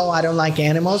says, oh, I don't like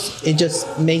animals, it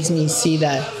just makes me see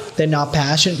that they're not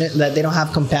passionate, that they don't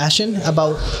have compassion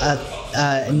about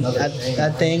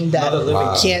a thing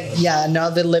that can't,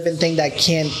 another living thing that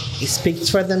can't speak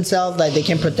for themselves, like they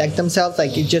can protect themselves.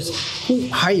 Like you just, who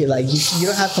are you? Like you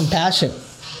don't have compassion.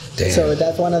 Damn. So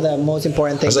that's one of the most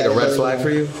important things. That's like a red flag for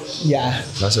you? Yeah.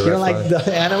 That's a red flag. You don't like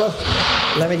the animal?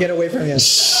 Let me get away from you.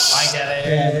 I get it.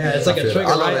 Yeah. It's like a trigger.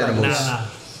 I love animals. Nah.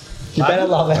 You better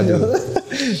love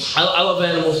animals. I love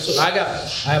animals too. I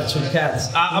have 2 cats.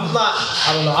 I'm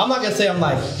not gonna say I'm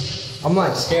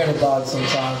like scared of dogs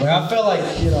sometimes. But I feel like,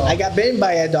 I got bitten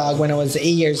by a dog when I was 8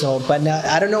 years old, but now,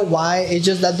 I don't know why. It's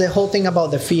just that the whole thing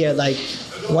about the fear, like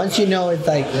once you know it's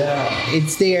like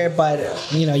it's there, but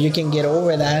you can get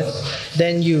over that,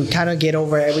 then you kind of get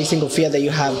over every single fear that you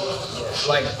have.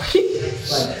 Like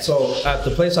so at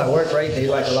the place I work, right, they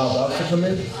like allow dogs to come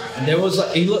in, and there was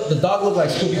like the dog looked like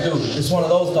Scooby-Doo. It's one of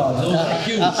those dogs. It was like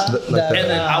huge. And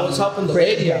then I was helping the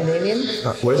lady out.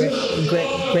 What is it? Great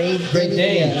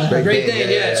Dane. Great Dane,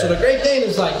 yeah. So the Great Dane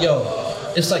is like,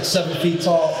 it's like 7 feet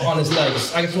tall on his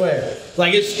legs. I swear.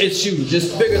 Like it's huge.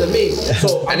 It's bigger than me.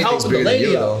 So I'm helping the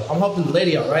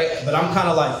lady out. Right? But I'm kind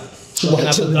of like looking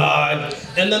at the dog,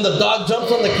 and then the dog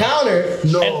jumps on the counter.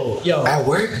 No. And, at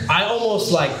work? I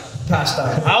almost like passed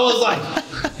out. I was like,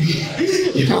 you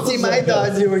see my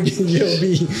dogs, you'll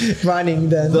be running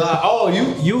then.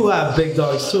 You have big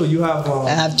dogs too. You have I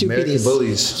have two American pitties.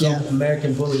 bullies. Yeah.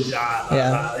 American bullies.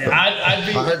 I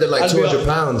heard they're like 200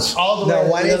 pounds. All the No, way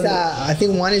one is I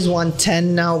think one is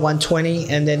 110 now, 120,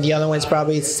 and then the other one's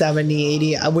probably 70,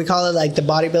 80. We call it like the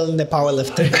bodybuilding, the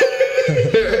powerlifter.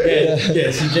 yeah.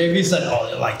 See, JV said,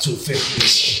 they're like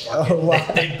 250. Oh, wow.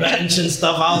 They bench and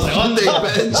stuff. I was like, what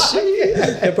They bench.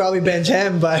 They probably bench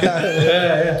him, but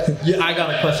Yeah, I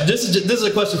got a question. This is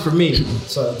a question for me.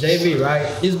 So JV, right?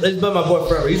 He's been my boy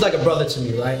forever. He's like a brother to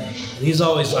me, right? And he's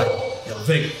always like, yo,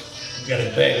 Vic, you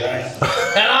getting big, right?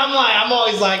 And I'm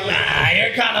always like, nah,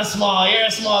 you're kind of small. You're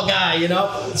a small guy, you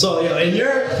know? So, in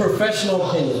your professional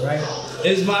opinion, right?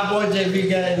 Is my boy JV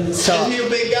getting? Is he a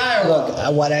big guy or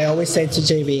look, what I always say to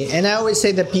JV, and I always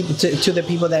say that people to the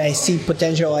people that I see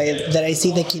potential, that I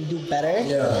see they can do better.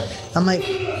 Yeah. I'm like,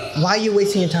 why are you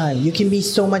wasting your time? You can be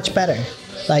so much better.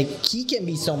 Like he can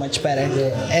be so much better,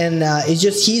 and it's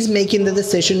just he's making the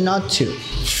decision not to.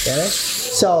 Get it?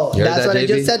 So that's what I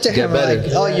just said to him.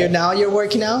 Like, you're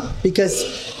working out because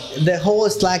the whole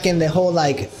slack and the whole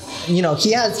like.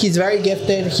 He's very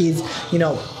gifted.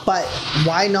 But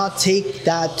why not take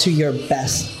that to your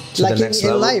best? Like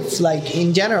in life, like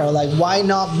in general, like why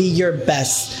not be your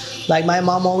best? Like my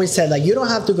mom always said, like you don't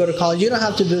have to go to college, you don't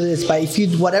have to do this, but if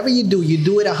whatever you do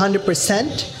it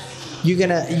 100%,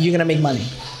 you're gonna make money.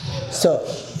 So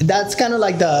that's kind of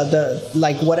like the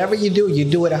like whatever you do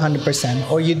it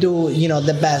 100%, or you do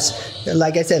the best.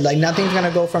 Like I said, like nothing's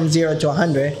gonna go from 0 to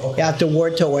 100. You have to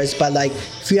work towards, but like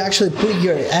if you actually put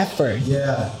your effort,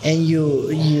 and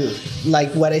you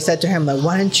like what I said to him, like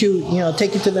why don't you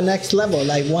take it to the next level?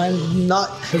 Like why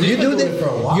not? You do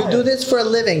this for a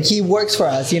living. He works for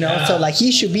us, so like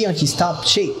he should be on his top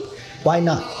shape. Why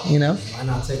not? Why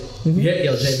not take it?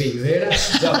 Yo, JB, you hear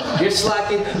that? Yo, you're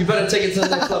slacking. You better take it to the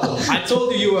next level. I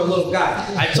told you were a little guy.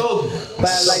 I told you. But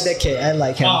I like that kid. I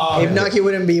like him. If not, he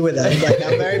wouldn't be with us. Like,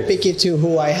 I'm very picky to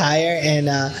who I hire, and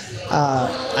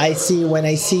when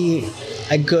I see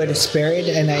a good spirit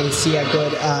and I see a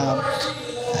good.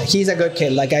 He's a good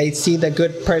kid. Like I see the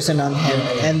good person on him,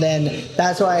 and then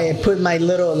that's why I put my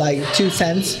little like 2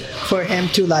 cents for him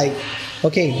to like.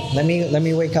 Okay, let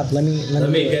me wake up. Let me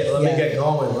get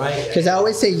going, right? Because I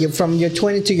always say, from your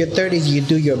 20 to your 30s, you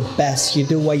do your best. You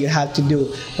do what you have to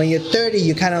do. When you're 30,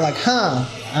 you kind of like,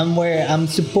 I'm where I'm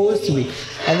supposed to be.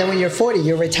 And then when you're 40,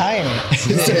 you're retiring.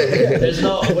 There's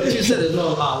no, what you said, there's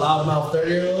no loudmouth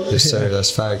 30-year-olds? Yes, sir, that's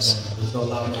facts. There's no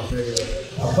loudmouth 30-year-olds.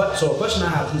 So a question I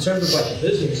have in terms of like the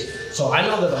business, so I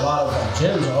know that a lot of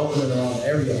gyms are open in their own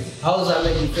area. How does that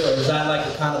make you feel? Is that like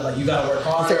a kind of like you gotta work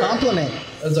hard? It's a compliment.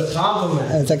 It's a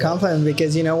compliment. It's a compliment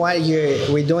because you know what?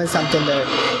 We're doing something that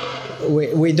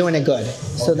we're doing it good.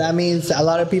 So that means a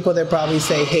lot of people, they probably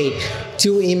say, hey,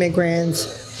 2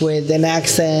 immigrants with an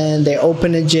accent, they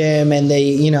open a gym and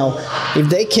they, if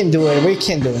they can do it, we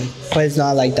can do it. But it's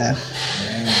not like that.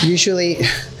 Usually,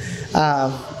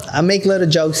 I make little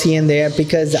jokes here and there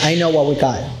because I know what we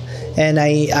got. And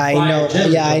I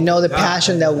know the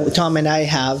passion that Tom and I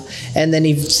have. And then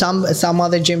if some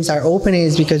other gyms are opening,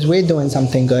 it's because we're doing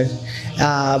something good.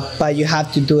 But you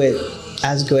have to do it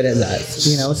as good as us,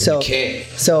 so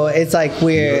it's like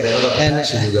for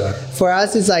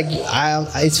us it's like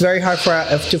it's very hard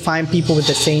to find people with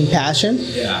the same passion,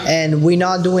 and we're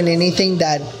not doing anything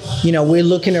that we're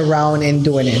looking around and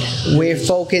doing it. We're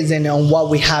focusing on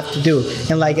what we have to do,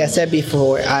 and like I said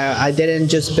before, I didn't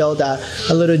just build a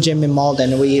little gym in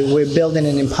Malden. We're building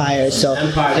an empire. So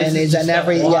and it's an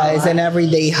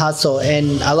everyday hustle,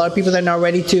 and a lot of people are not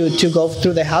ready to go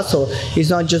through the hustle. It's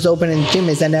not just opening a gym,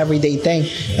 it's an everyday thing.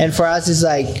 And for us, it's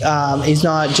like it's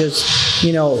not just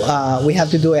we have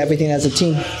to do everything as a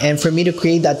team. And for me to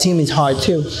create that team is hard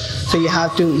too. So you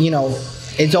have to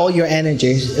it's all your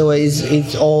energy.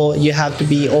 It's all you have to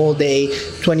be all day,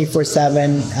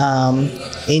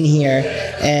 24/7 in here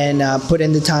and put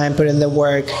in the time, put in the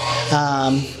work.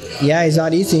 It's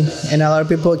not easy, and a lot of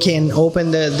people can open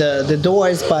the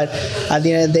doors, but at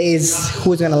the end of the day, is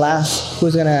who's gonna last?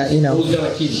 Who's gonna Who's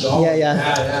gonna keep going?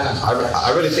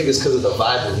 I really think it's because of the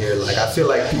vibe in here. Like I feel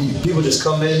like people just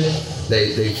come in,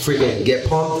 they freaking get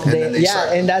pumped, and then they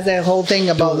start. And that's the whole thing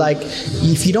about like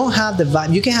if you don't have the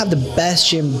vibe, you can have the best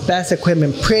gym, best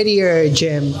equipment, prettier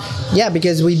gym.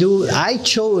 Because I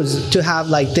chose to have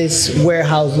like this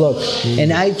warehouse look,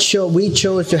 and we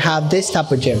chose to have this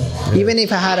type of gym. Even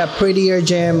if I had a prettier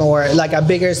gym or like a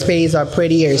bigger space or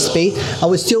prettier space, I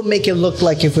would still make it look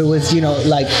like if it was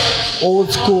like old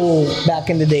school back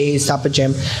in the days type of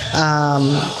gym.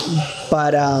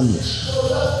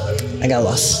 I got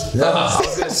lost. Yeah, I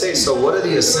was gonna say. So, what are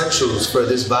the essentials for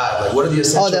this vibe? Like, what are the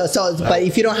essentials? But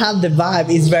if you don't have the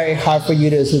vibe, it's very hard for you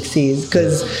to succeed.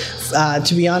 Because,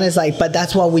 to be honest, like, but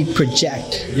that's what we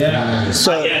project. Yeah.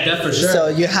 So that's for sure. So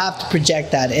you have to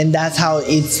project that, and that's how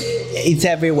it's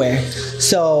everywhere.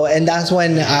 So, and that's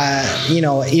when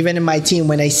even in my team,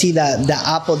 when I see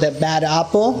the bad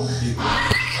apple,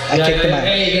 I kick them out.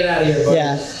 Hey, get out of here, buddy.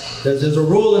 Yeah. There's a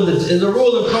rule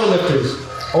in pro lifters.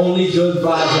 Only good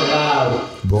vibes allowed.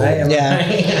 Right?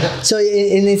 Yeah. So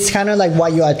and it's kind of like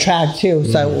what you attract too.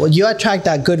 So you attract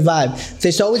that good vibe.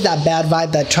 There's always that bad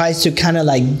vibe that tries to kind of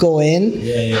like go in,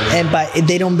 but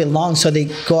they don't belong, so they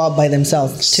go out by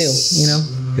themselves too. You know.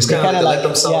 It's kind of like they let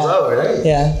themselves out, right?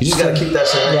 Yeah. You just gotta keep that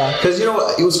shit, right? Yeah. Because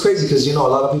it was crazy because a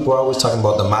lot of people are always talking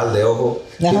about the mal de ojo.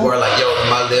 People are like, yo, the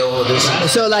mal de ojo,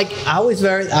 this. So like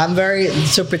I'm very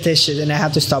superstitious, and I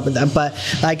have to stop with that. But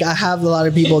like I have a lot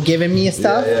of people giving me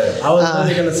stuff. Yeah. I was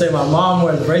really gonna say my mom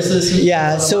wears bracelets.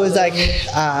 Yeah. So it's like,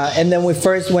 and then when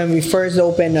we first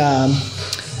opened,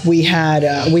 we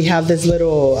have this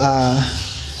little.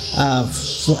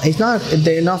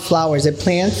 They're not flowers, they're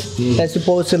plants that's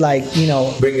supposed to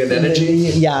bring in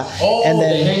energy. Yeah. Oh, and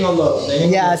then, they hang on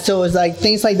the so it's like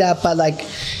things like that, but like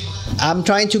I'm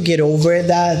trying to get over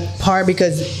that part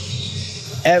because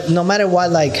no matter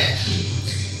what, like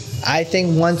I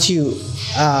think once you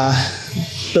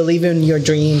believe in your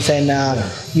dreams and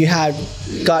you have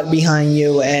God behind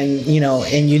you, and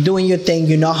and you're doing your thing,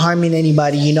 you're not harming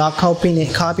anybody, you're not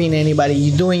copying anybody,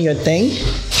 you're doing your thing,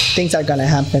 things are gonna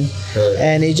happen.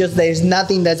 And there's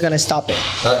nothing that's gonna stop it.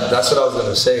 That's what I was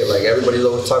gonna say. Like everybody's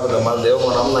always talking about mal de ojo,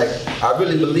 and I'm like, I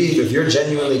really believe if you're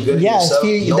genuinely good at yourself,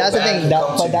 that's the thing.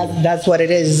 That's what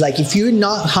it is. It's like if you're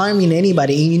not harming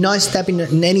anybody and you're not stepping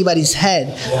in anybody's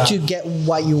head to get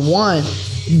what you want,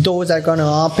 doors are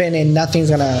gonna open and nothing's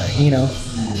gonna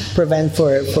prevent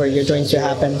for your dreams to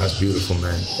happen. That's beautiful,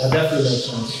 man. That definitely makes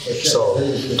sense. So,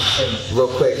 real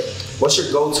quick, what's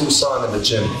your go-to song in the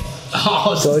gym?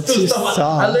 Oh, go-to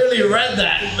song. I literally read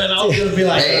that, and I was gonna be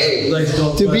like, let's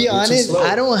go. To be honest,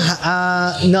 I don't.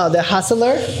 No, the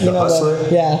Hustler. The Hustler.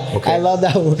 Okay. I love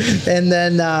that one. And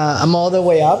then I'm all the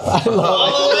way up. I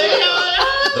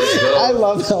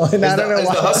love that one. I don't know why. Is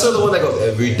the Hustler the one that goes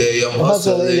every day I'm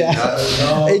hustling?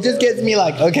 Yeah. It just gets me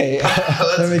like, okay,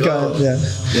 let me go. Yeah.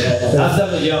 That's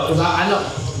definitely because I know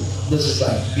this is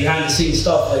like behind the scenes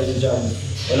stuff, ladies and gentlemen.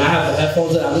 When I have the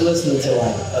headphones in, I've been listening to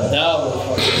like Adele and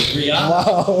fucking Rihanna.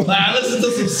 Wow. Like I listen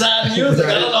to some sad music.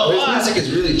 I don't know why. His music is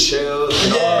really chill.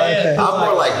 Yeah. I'm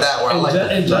more like that, where I like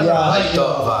the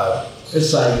vibe.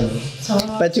 It's like.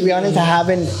 But to be honest, I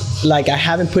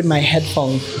haven't put my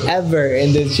headphones ever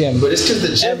in the gym. But it's because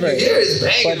the gym here is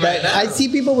banging right now. I see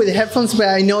people with headphones, but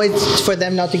I know it's for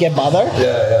them not to get bothered.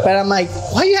 Yeah. But I'm like,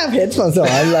 why you have headphones on?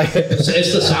 I'm like, it's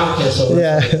the sound cancel.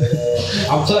 Yeah.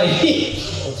 I'm telling you,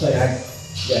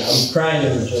 I'm crying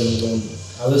in the gym when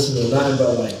I listen to nothing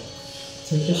but like,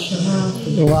 take a shot.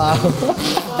 Wow.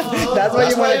 That's why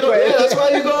you want to quit. That's why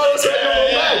you go.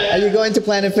 Are you going to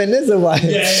Planet Fitness or what?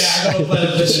 Yeah, I go to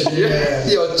Planet Fitness. Yeah.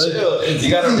 Yo, chill. You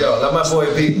gotta let my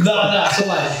boy be. No. So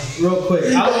like, real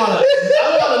quick, I don't wanna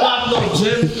knock no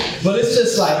gym, but it's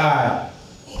just like, alright.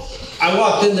 I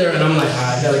walked in there and I'm like,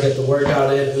 I gotta get the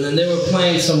workout in, and then they were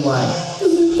playing some like.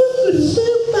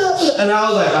 And I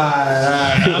was like, all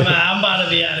right, I'm about to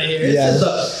be out of here. It's just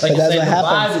but that's what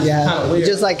happens. Yeah, it's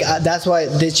just like that's why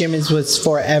this gym is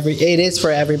for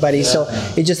everybody. Yeah. So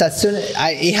it just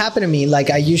it happened to me. Like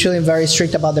I usually am very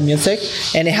strict about the music,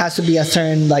 and it has to be a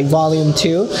certain like volume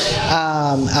too.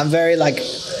 I'm very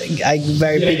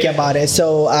picky about it.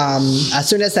 So as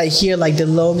soon as I hear like the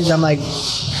low music, I'm like,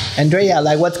 Andrea,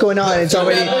 like what's going on? It's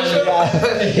already.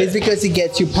 It's because it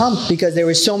gets you pumped, because there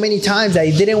were so many times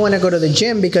I didn't want to go to the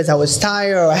gym because I was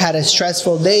tired or I had a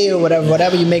stressful day or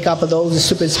whatever you make up of those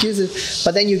stupid excuses.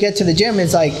 But then you get to the gym,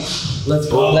 it's like, let's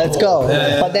go.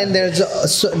 Yeah. But then there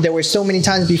were so many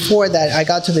times before that I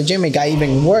got to the gym, it got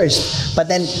even worse. But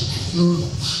then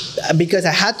because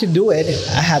I had to do it.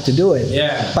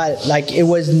 Yeah. But like there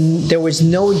was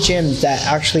no gyms that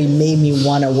actually made me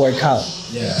want to work out.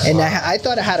 Yeah. And I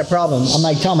thought I had a problem. I'm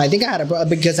like, Tom, I think I had a problem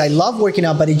because I love working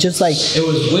out, but it just like... It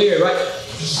was weird, right?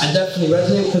 I definitely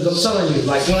resonate because I'm telling you,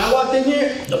 like when I walked in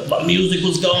here, the music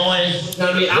was going. You know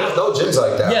what I mean? There's no gyms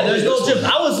like that. Yeah, there's no gyms.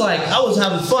 I was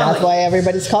having fun. That's why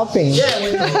everybody's copying. Yeah,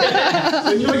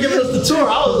 when you were giving us the tour,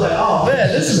 I was like, oh man,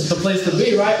 this is the place to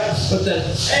be, right? But then,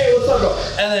 hey, what's up, bro?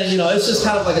 And then, it's just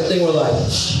kind of like a thing where like,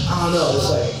 I don't know, it's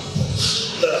like,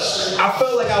 I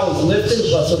felt like I was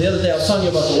lifting, but so the other day I was telling you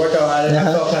about the workout I did, I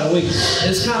felt kind of weak.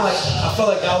 It's kind of like, I felt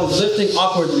like I was lifting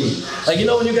awkwardly. Like, you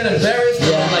know when you get embarrassed,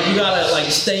 like you gotta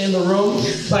like stay in the room?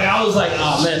 Like I was like,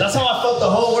 oh man, that's how I felt the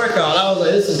whole workout. I was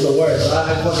like, this is the worst.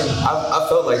 I felt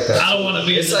like that. I don't want to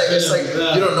be It's like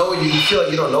you don't know what you feel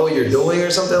like you don't know what you're doing or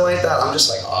something like that. I'm just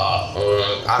like,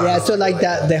 so like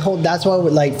that, the whole, that's why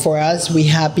like for us, we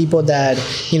have people that,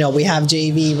 you know, we have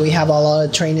JV, we have a lot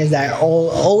of trainers that are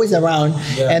always around,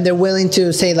 and they're willing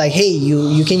to say like, hey,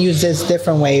 you can use this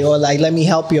different way, or like, let me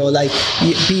help you, or like,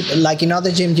 like in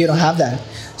other gyms you don't have that.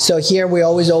 So here we're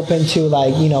always open to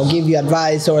like, you know, give you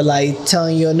advice, or like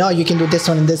telling you, no, you can do this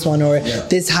one and this one, or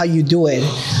this is how you do it.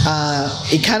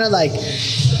 It kind of like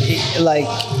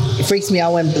it freaks me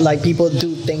out when like people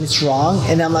do things wrong,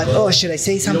 and I'm like, oh, should I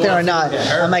say something or not?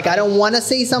 I'm like, I don't want to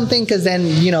say something because then,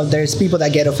 you know, there's people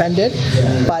that get offended,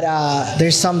 but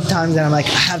there's some times that I'm like,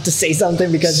 I have to say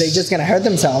something because they're just gonna hurt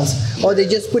themselves, or they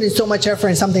just put in so much effort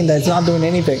in something that's not doing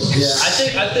anything.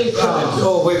 I think.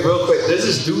 Oh wait, real quick. There's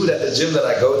this dude at the gym that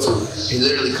I go to. He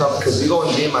literally comes because we go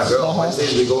and me and my girl on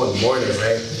Wednesdays. We go in the morning,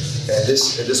 right? And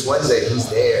this Wednesday, he's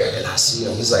there, and I see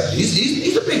him. He's like,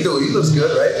 he's a big dude. He looks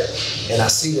good, right? And I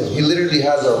see him. He literally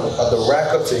has the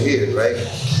rack up to here, right?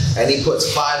 And he puts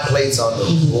 5 plates on them.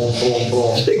 Boom, boom,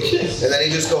 boom. And then he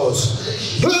just goes,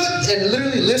 and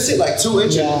literally lifts it like 2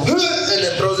 inches, and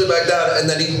then throws it back down. And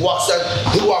then he walks like,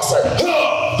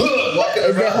 walking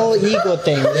it's around. the whole ego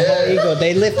thing. The whole ego.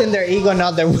 They lift in their ego,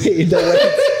 not their weight.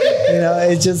 You know,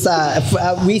 it's just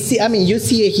we see. I mean, you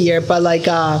see it here, but like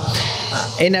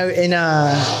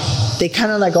they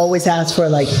kind of like always ask for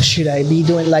like, should I be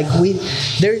doing like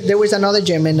there was another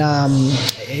gym in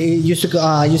it used to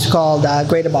called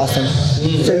Greater Boston.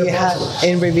 So you had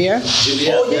in Revere.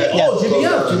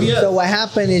 GBM. So what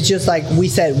happened is just like we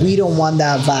said, we don't want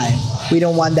that vibe. We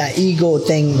don't want that ego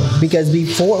thing, because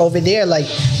before over there, like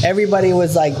everybody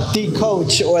was like the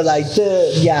coach or like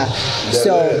the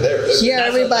So here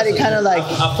everybody kind of like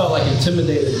I felt like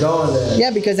intimidated going there.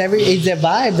 Yeah, because it's a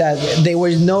vibe that there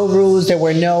were no rules, there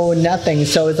were no nothing.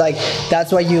 So it's like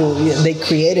that's why they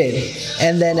created.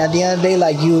 And then at the end of the day,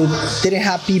 like you didn't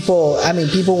have people. I mean,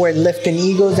 people were lifting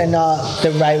egos and not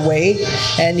the right way.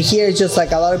 And here it's just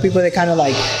like a lot of people that kind of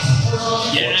like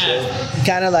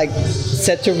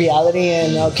set to reality,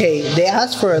 and okay, they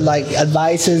ask for like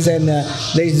advices, and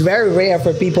it's very rare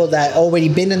for people that already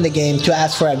been in the game to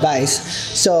ask for advice.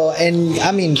 So, and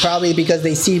I mean, probably because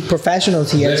they see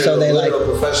professionals here, so they like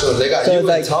professionals. They got you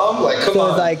and Tom. Like, come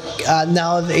on. So like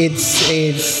now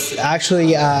it's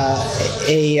actually a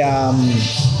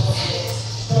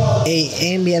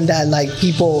ambient that like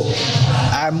people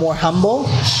are more humble.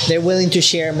 They're willing to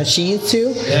share machines too,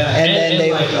 and then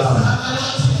they.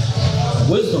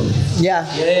 Wisdom. Yeah.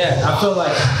 I feel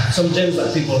like some gyms,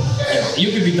 like people,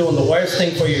 you could be doing the worst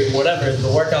thing for your whatever, the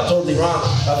workout totally wrong.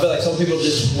 I feel like some people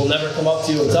just will never come up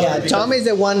to you and tell you. Tom is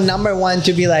the number one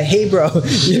to be like, hey bro, let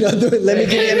me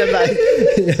give you an advice.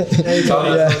 He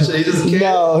doesn't care.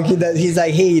 No, he's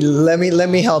like, hey, let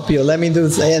me help you. Let me do,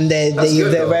 and they're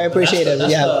very appreciative.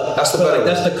 That's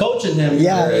the coach in him.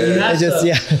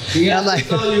 I'm like,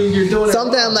 you're doing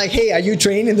sometimes I'm like, hey, are you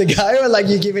training the guy, or like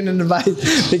you giving him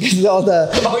advice? Because all the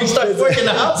you start working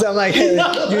out. So I'm like, hey,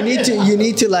 you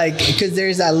need to like, because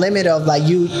there's a limit of like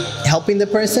you helping the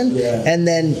person, and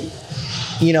then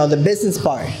the business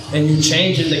part. And you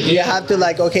change in the game. You have to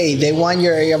like, okay, they want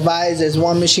your advice, there's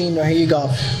one machine, or here you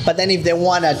go. But then if they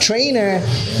want a trainer,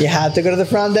 you have to go to the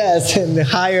front desk and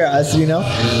hire us,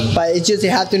 But it's just,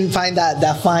 you have to find that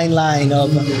fine line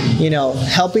of,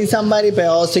 helping somebody, but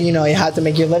also, you have to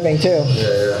make your living too.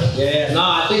 No,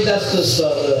 I think that's just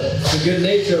the good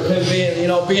nature of him being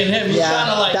him. He's kind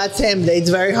of like... That's him.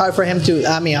 It's very hard for him to,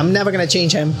 I mean, I'm never going to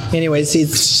change him. Anyways,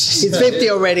 he's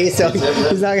 50 already, so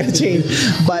he's not going to change.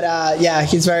 But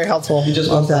he's very helpful. He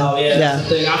just wants to help. That's the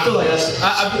thing. I feel like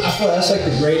that's like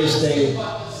the greatest thing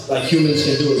like humans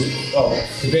can do.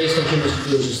 The greatest thing humans can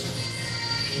do is just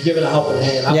giving a helping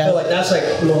hand. I feel like that's like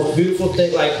the most beautiful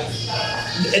thing. Like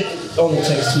it only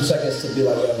takes 2 seconds to be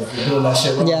like, if you're doing that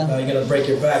shit wrong, you're gonna break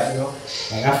your back.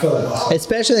 Like I feel like that's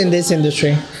especially in this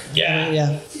industry.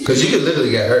 Because you could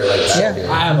literally get hurt. Like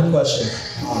I have a question.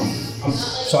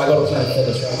 So I go to Planet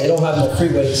Fitness, right? They don't have no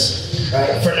free weights,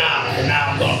 right? For now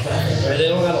I'm going back, right? They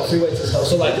don't have no free weights and stuff.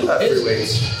 So like, free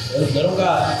weights. They don't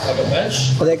got like a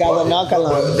bench. They got the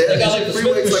knock-along. They got like the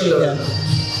free weights machine.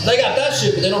 They got that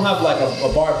shit, but they don't have like a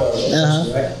barbell,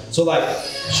 right? So like,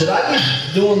 should I be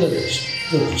doing the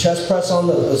chest press on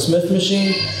the Smith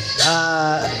machine?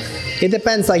 It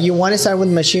depends. Like you want to start with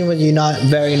a machine when you're not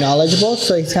very knowledgeable,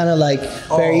 so it's kind of like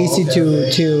very easy to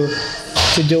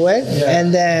to do it,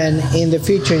 and then in the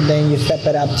future, then you step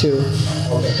it up to.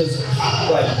 Because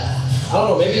like I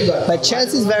don't know, maybe like. But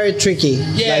chess is very tricky.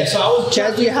 Yeah, like, so I was.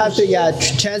 Chess, you have to. Yeah,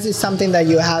 chess is something that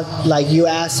you have. Like you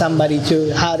ask somebody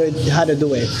to how to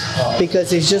do it,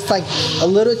 because it's just like a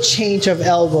little change of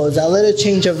elbows, a little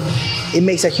change of. It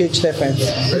makes a huge difference.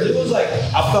 It was like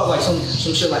I felt like some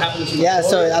shit like happened to me. Yeah,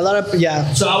 so a lot of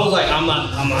So I was like, I'm not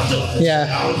doing this. Yeah.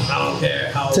 I don't care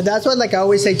how. So that's what like I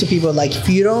always say to people, like if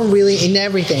you don't really in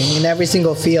everything, in every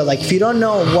single field, like if you don't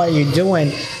know what you're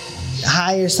doing,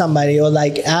 hire somebody or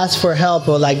like ask for help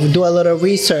or like do a little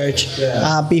research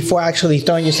before actually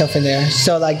throwing yourself in there.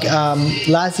 So like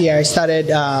last year I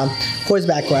started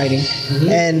horseback riding,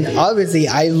 and obviously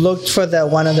I looked for the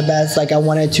one of the best. Like I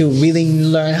wanted to really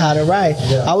learn how to ride.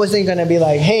 I wasn't gonna be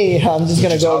like, hey, I'm just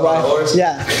gonna go ride.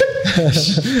 Yeah.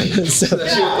 So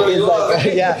it's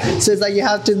like, yeah. So it's like you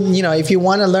have to, you know, if you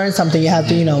want to learn something, you have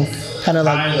to, you know, kind of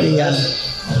like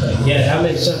Yeah, that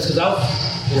makes sense because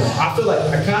I feel like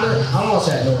I don't want to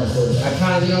say I know what I'm doing. I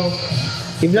kind of, you know.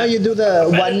 If not, you do the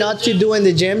what not to do in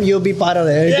the gym, you'll be part of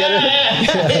it. Yeah,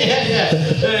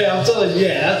 I'm telling you,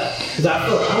 because I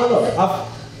don't know.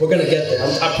 We're gonna get there.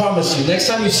 I promise you. Next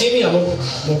time you see me, I'm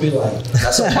gonna be like.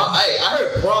 That's I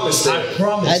heard promise. I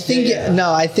promise. I think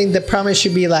I think the promise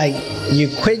should be like you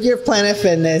quit your Planet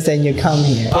Fitness and you come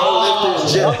here. Pro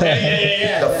lifters gym.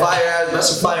 Yeah. The fire,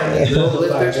 that's a fire name. Pro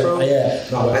lifters, bro. Yeah.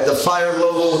 And the fire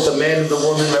logo with the man and the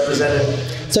woman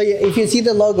represented. So if you see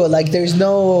the logo, like there's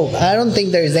no, I don't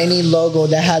think there's any logo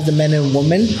that has the men and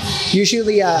woman.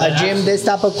 Usually a gym, this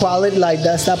type of quality, like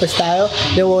that type of style,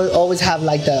 they will always have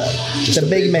like the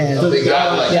big man. The big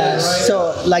guy like this.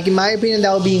 So like in my opinion,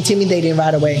 that would be intimidating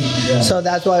right away. Yeah. So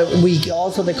that's why we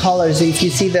also the colors. If you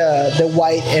see the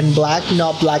white and black,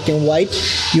 not black and white,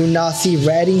 you not see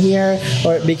red in here,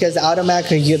 or because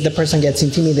automatically the person gets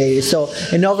intimidated. So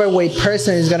an overweight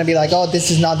person is gonna be like, oh,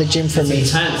 this is not the gym for me.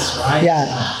 Intense, right?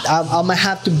 Yeah. I'm gonna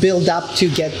have to build up to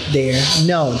get there.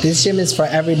 No, this gym is for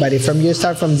everybody. From you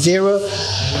start from 0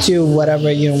 to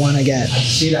whatever you want to get.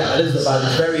 See that is the vibe.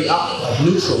 It's very like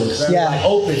neutral. It's very like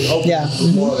open. Yeah.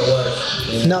 More of the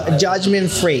word. No,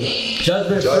 judgment free.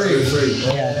 Judgment free.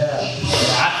 Yeah.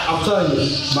 I'm telling you,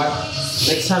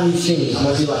 next time you see me, I'm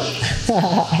gonna be like,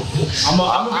 I'm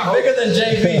gonna be bigger than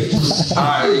JV.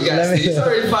 Alright, you guys. He's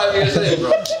already 5 years in,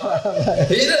 bro.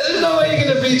 There's no way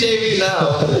you're gonna beat JV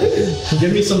now.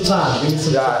 Give me some time.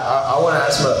 I want to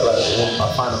ask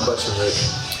my final question, Rick.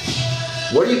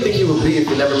 Where do you think you would be if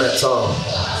you never met Tom?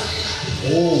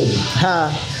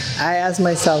 I asked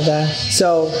myself that.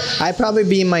 So I'd probably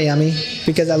be in Miami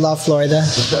because I love Florida.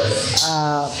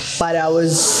 But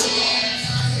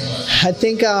I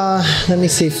think, let me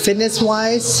see,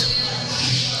 fitness-wise,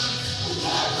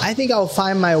 I think I'll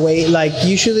find my way. Like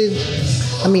usually,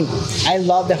 I mean, I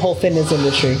love the whole fitness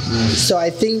industry. So I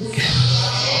think,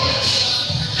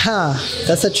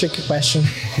 that's a tricky question.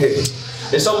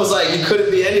 It's almost like you couldn't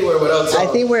be anywhere without Tom.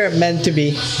 I think we're meant to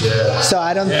be. Yeah. So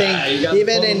I don't think,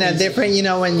 even in a different, you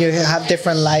know, when you have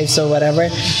different lives or whatever,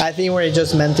 I think we're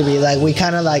just meant to be. Like we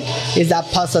kind of like, is that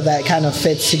puzzle that kind of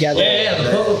fits together.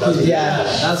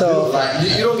 Yeah. So like,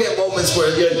 you don't get moments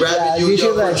where you're grabbing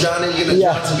you like, Johnny, you're gonna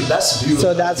want to be. That's beautiful.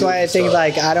 So that's why I think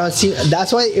like I don't see.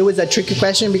 That's why it was a tricky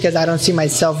question because I don't see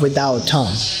myself without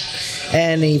Tom.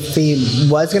 And if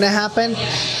it was gonna happen,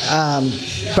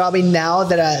 probably now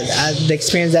that the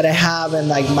experience that I have and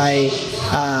like my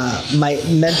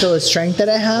mental strength that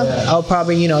I have, I'll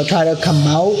probably try to come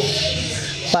out.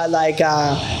 But like,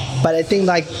 but I think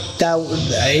like that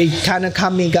it kind of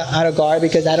caught me out of guard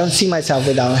because I don't see myself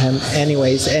without him,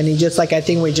 anyways. And he just like I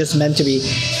think we're just meant to be.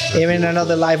 Even in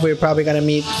another life, we're probably gonna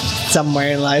meet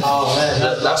somewhere in life. Oh man,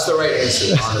 that's the right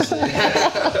answer, honestly.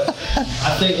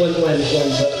 I think when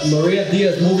the Maria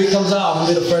Diaz movie comes out, I'm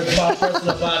gonna be the first person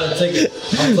to buy the ticket.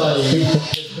 I'm telling you,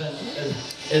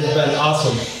 it's been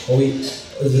awesome.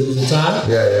 Is it time?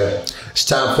 Yeah. It's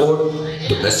time for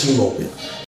the messy moment.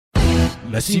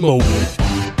 Messy moment.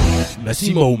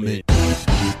 Messy moment.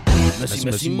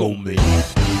 Messy moment.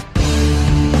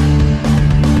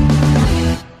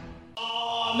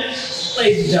 Oh man,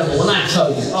 ladies and gentlemen, when I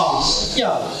tell you,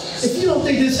 if you don't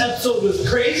think this episode was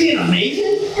crazy and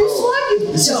amazing, you're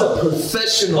slacking. This is a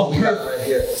professional right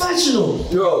here. Professional.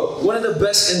 Bro, one of the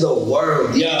best in the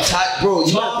world. Yeah. Bro,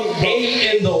 you top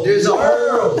 8 in the world. There's a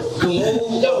whole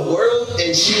global world,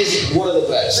 and she is one of the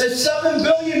best. There's 7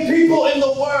 billion people in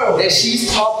the world. And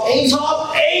she's top 8.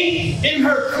 Top 8 in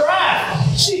her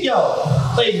craft.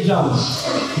 Ladies and gentlemen,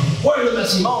 we're in the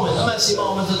messy moment. The messy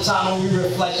moment is the time when we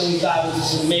reflect and we dive into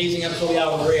this amazing episode we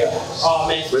have with Maria. Oh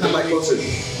man,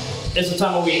 it's a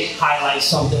time when we highlight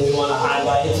something we want to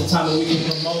highlight. It's a time when we can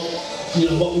promote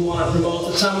what we want to promote.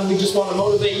 It's the time when we just want to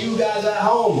motivate you guys at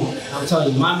home. I'm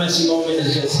telling you, my messy moment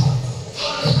is just.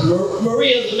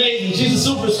 Maria's amazing. She's a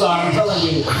superstar. I'm telling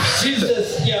you. She's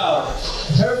just,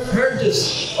 her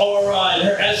just aura and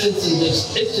her essence and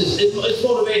it's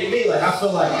motivating me. Like I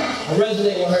feel like I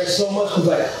resonate with her so much because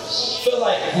like I feel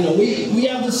like we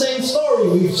have the same story.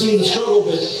 We've seen the struggle,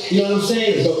 but you know what I'm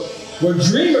saying. But we're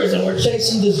dreamers and we're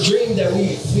chasing this dream that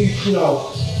we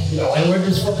and we're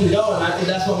just fucking going. I think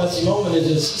that's my messy moment is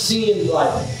just seeing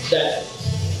like that.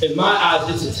 In my eyes,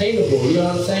 it's attainable. You know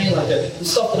what I'm saying? Like the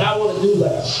stuff that I want to do,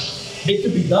 like it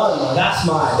could be done. Like, that's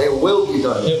mine. It will be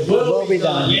done. It will be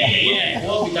done. Yeah. It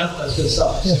will be done. That's good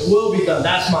stuff. It will be done.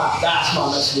 That's my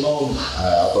messy moment.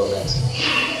 I'll go next.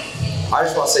 I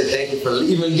just want to say thank you for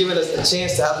even giving us the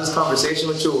chance to have this conversation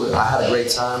with you. I had a great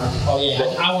time. Oh yeah,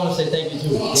 I want to say thank you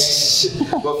too.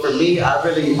 Yeah. But for me, I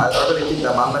really think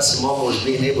that my messy moment was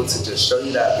being able to just show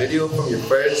you that video from your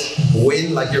first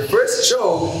win, like your first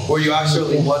show where you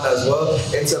actually won as well.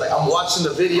 And so like I'm watching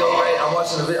the video, right? I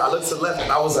looked to the left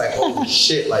and I was like, holy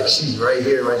shit, like she's right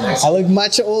here, right next to me. I look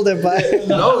much older, but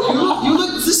no, you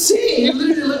look the same. You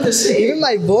literally look the same. Even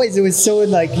my voice, it was so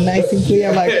like nice and clear.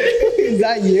 I'm like, is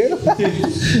that you?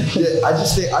 Yeah, I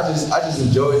just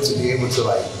enjoyed to be able to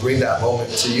like bring that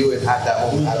moment to you and have that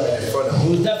moment happen in front of It me.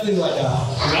 was definitely like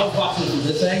I was watching from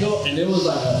this angle and it was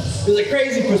a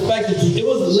crazy perspective. It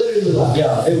was literally like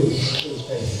it was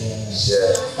crazy.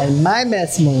 Yeah. And my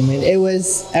best moment, it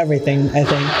was everything, I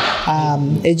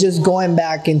think. It's just going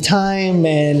back in time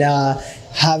and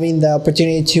having the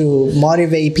opportunity to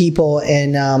motivate people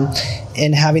and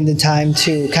having the time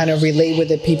to kind of relate with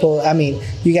the people. I mean,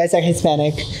 you guys are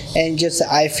Hispanic, and just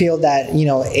I feel that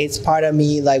it's part of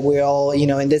me. Like we're all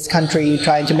in this country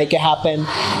trying to make it happen,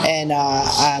 and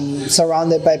I'm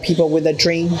surrounded by people with a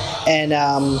dream, and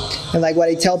like what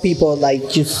I tell people, like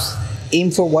just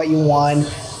aim for what you want.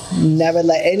 Never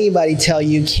let anybody tell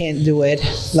you can't do it,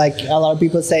 like a lot of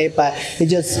people say, but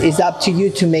it's up to you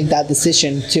to make that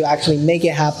decision to actually make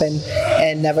it happen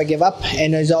and never give up.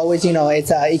 And there's always,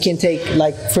 it can take,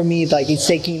 like for me, like it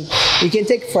can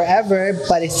take forever,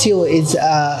 but it's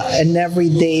an every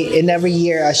day, in every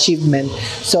year achievement.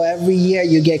 So every year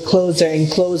you get closer and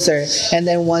closer, and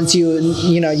then once you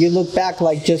look back,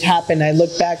 like just happened, I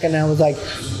look back and I was like,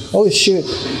 oh shoot,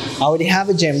 I already have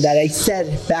a gym that I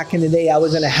said back in the day I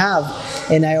was gonna have,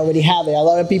 and I already have it. A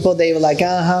lot of people, they were like,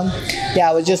 yeah,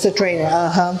 I was just a trainer,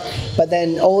 but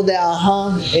then all the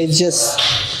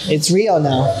it's real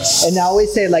now. And I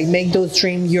always say, like, make those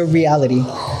dreams your reality.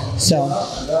 So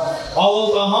all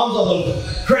those all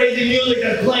the crazy music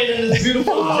that's playing in this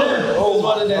beautiful gym. Oh,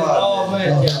 what it is. Oh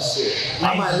man,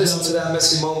 I might listen to that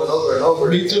messy moment over and over.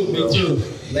 Me too.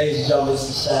 Ladies and gentlemen, it's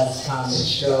the saddest time of the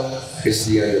show. It's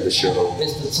the end of the show.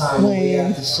 It's the time when we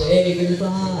have to say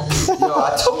goodbye. No,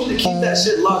 I told you to keep that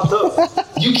shit locked up.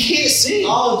 You can't sing.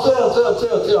 Oh,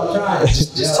 chill. I'm trying.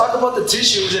 Just talk about the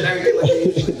tissues and everything like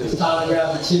that. It's time to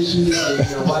grab the tissues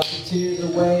and wipe the tears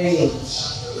away.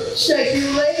 Check you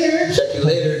later. Check you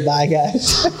later. bye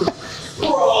guys.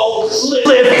 Bro, live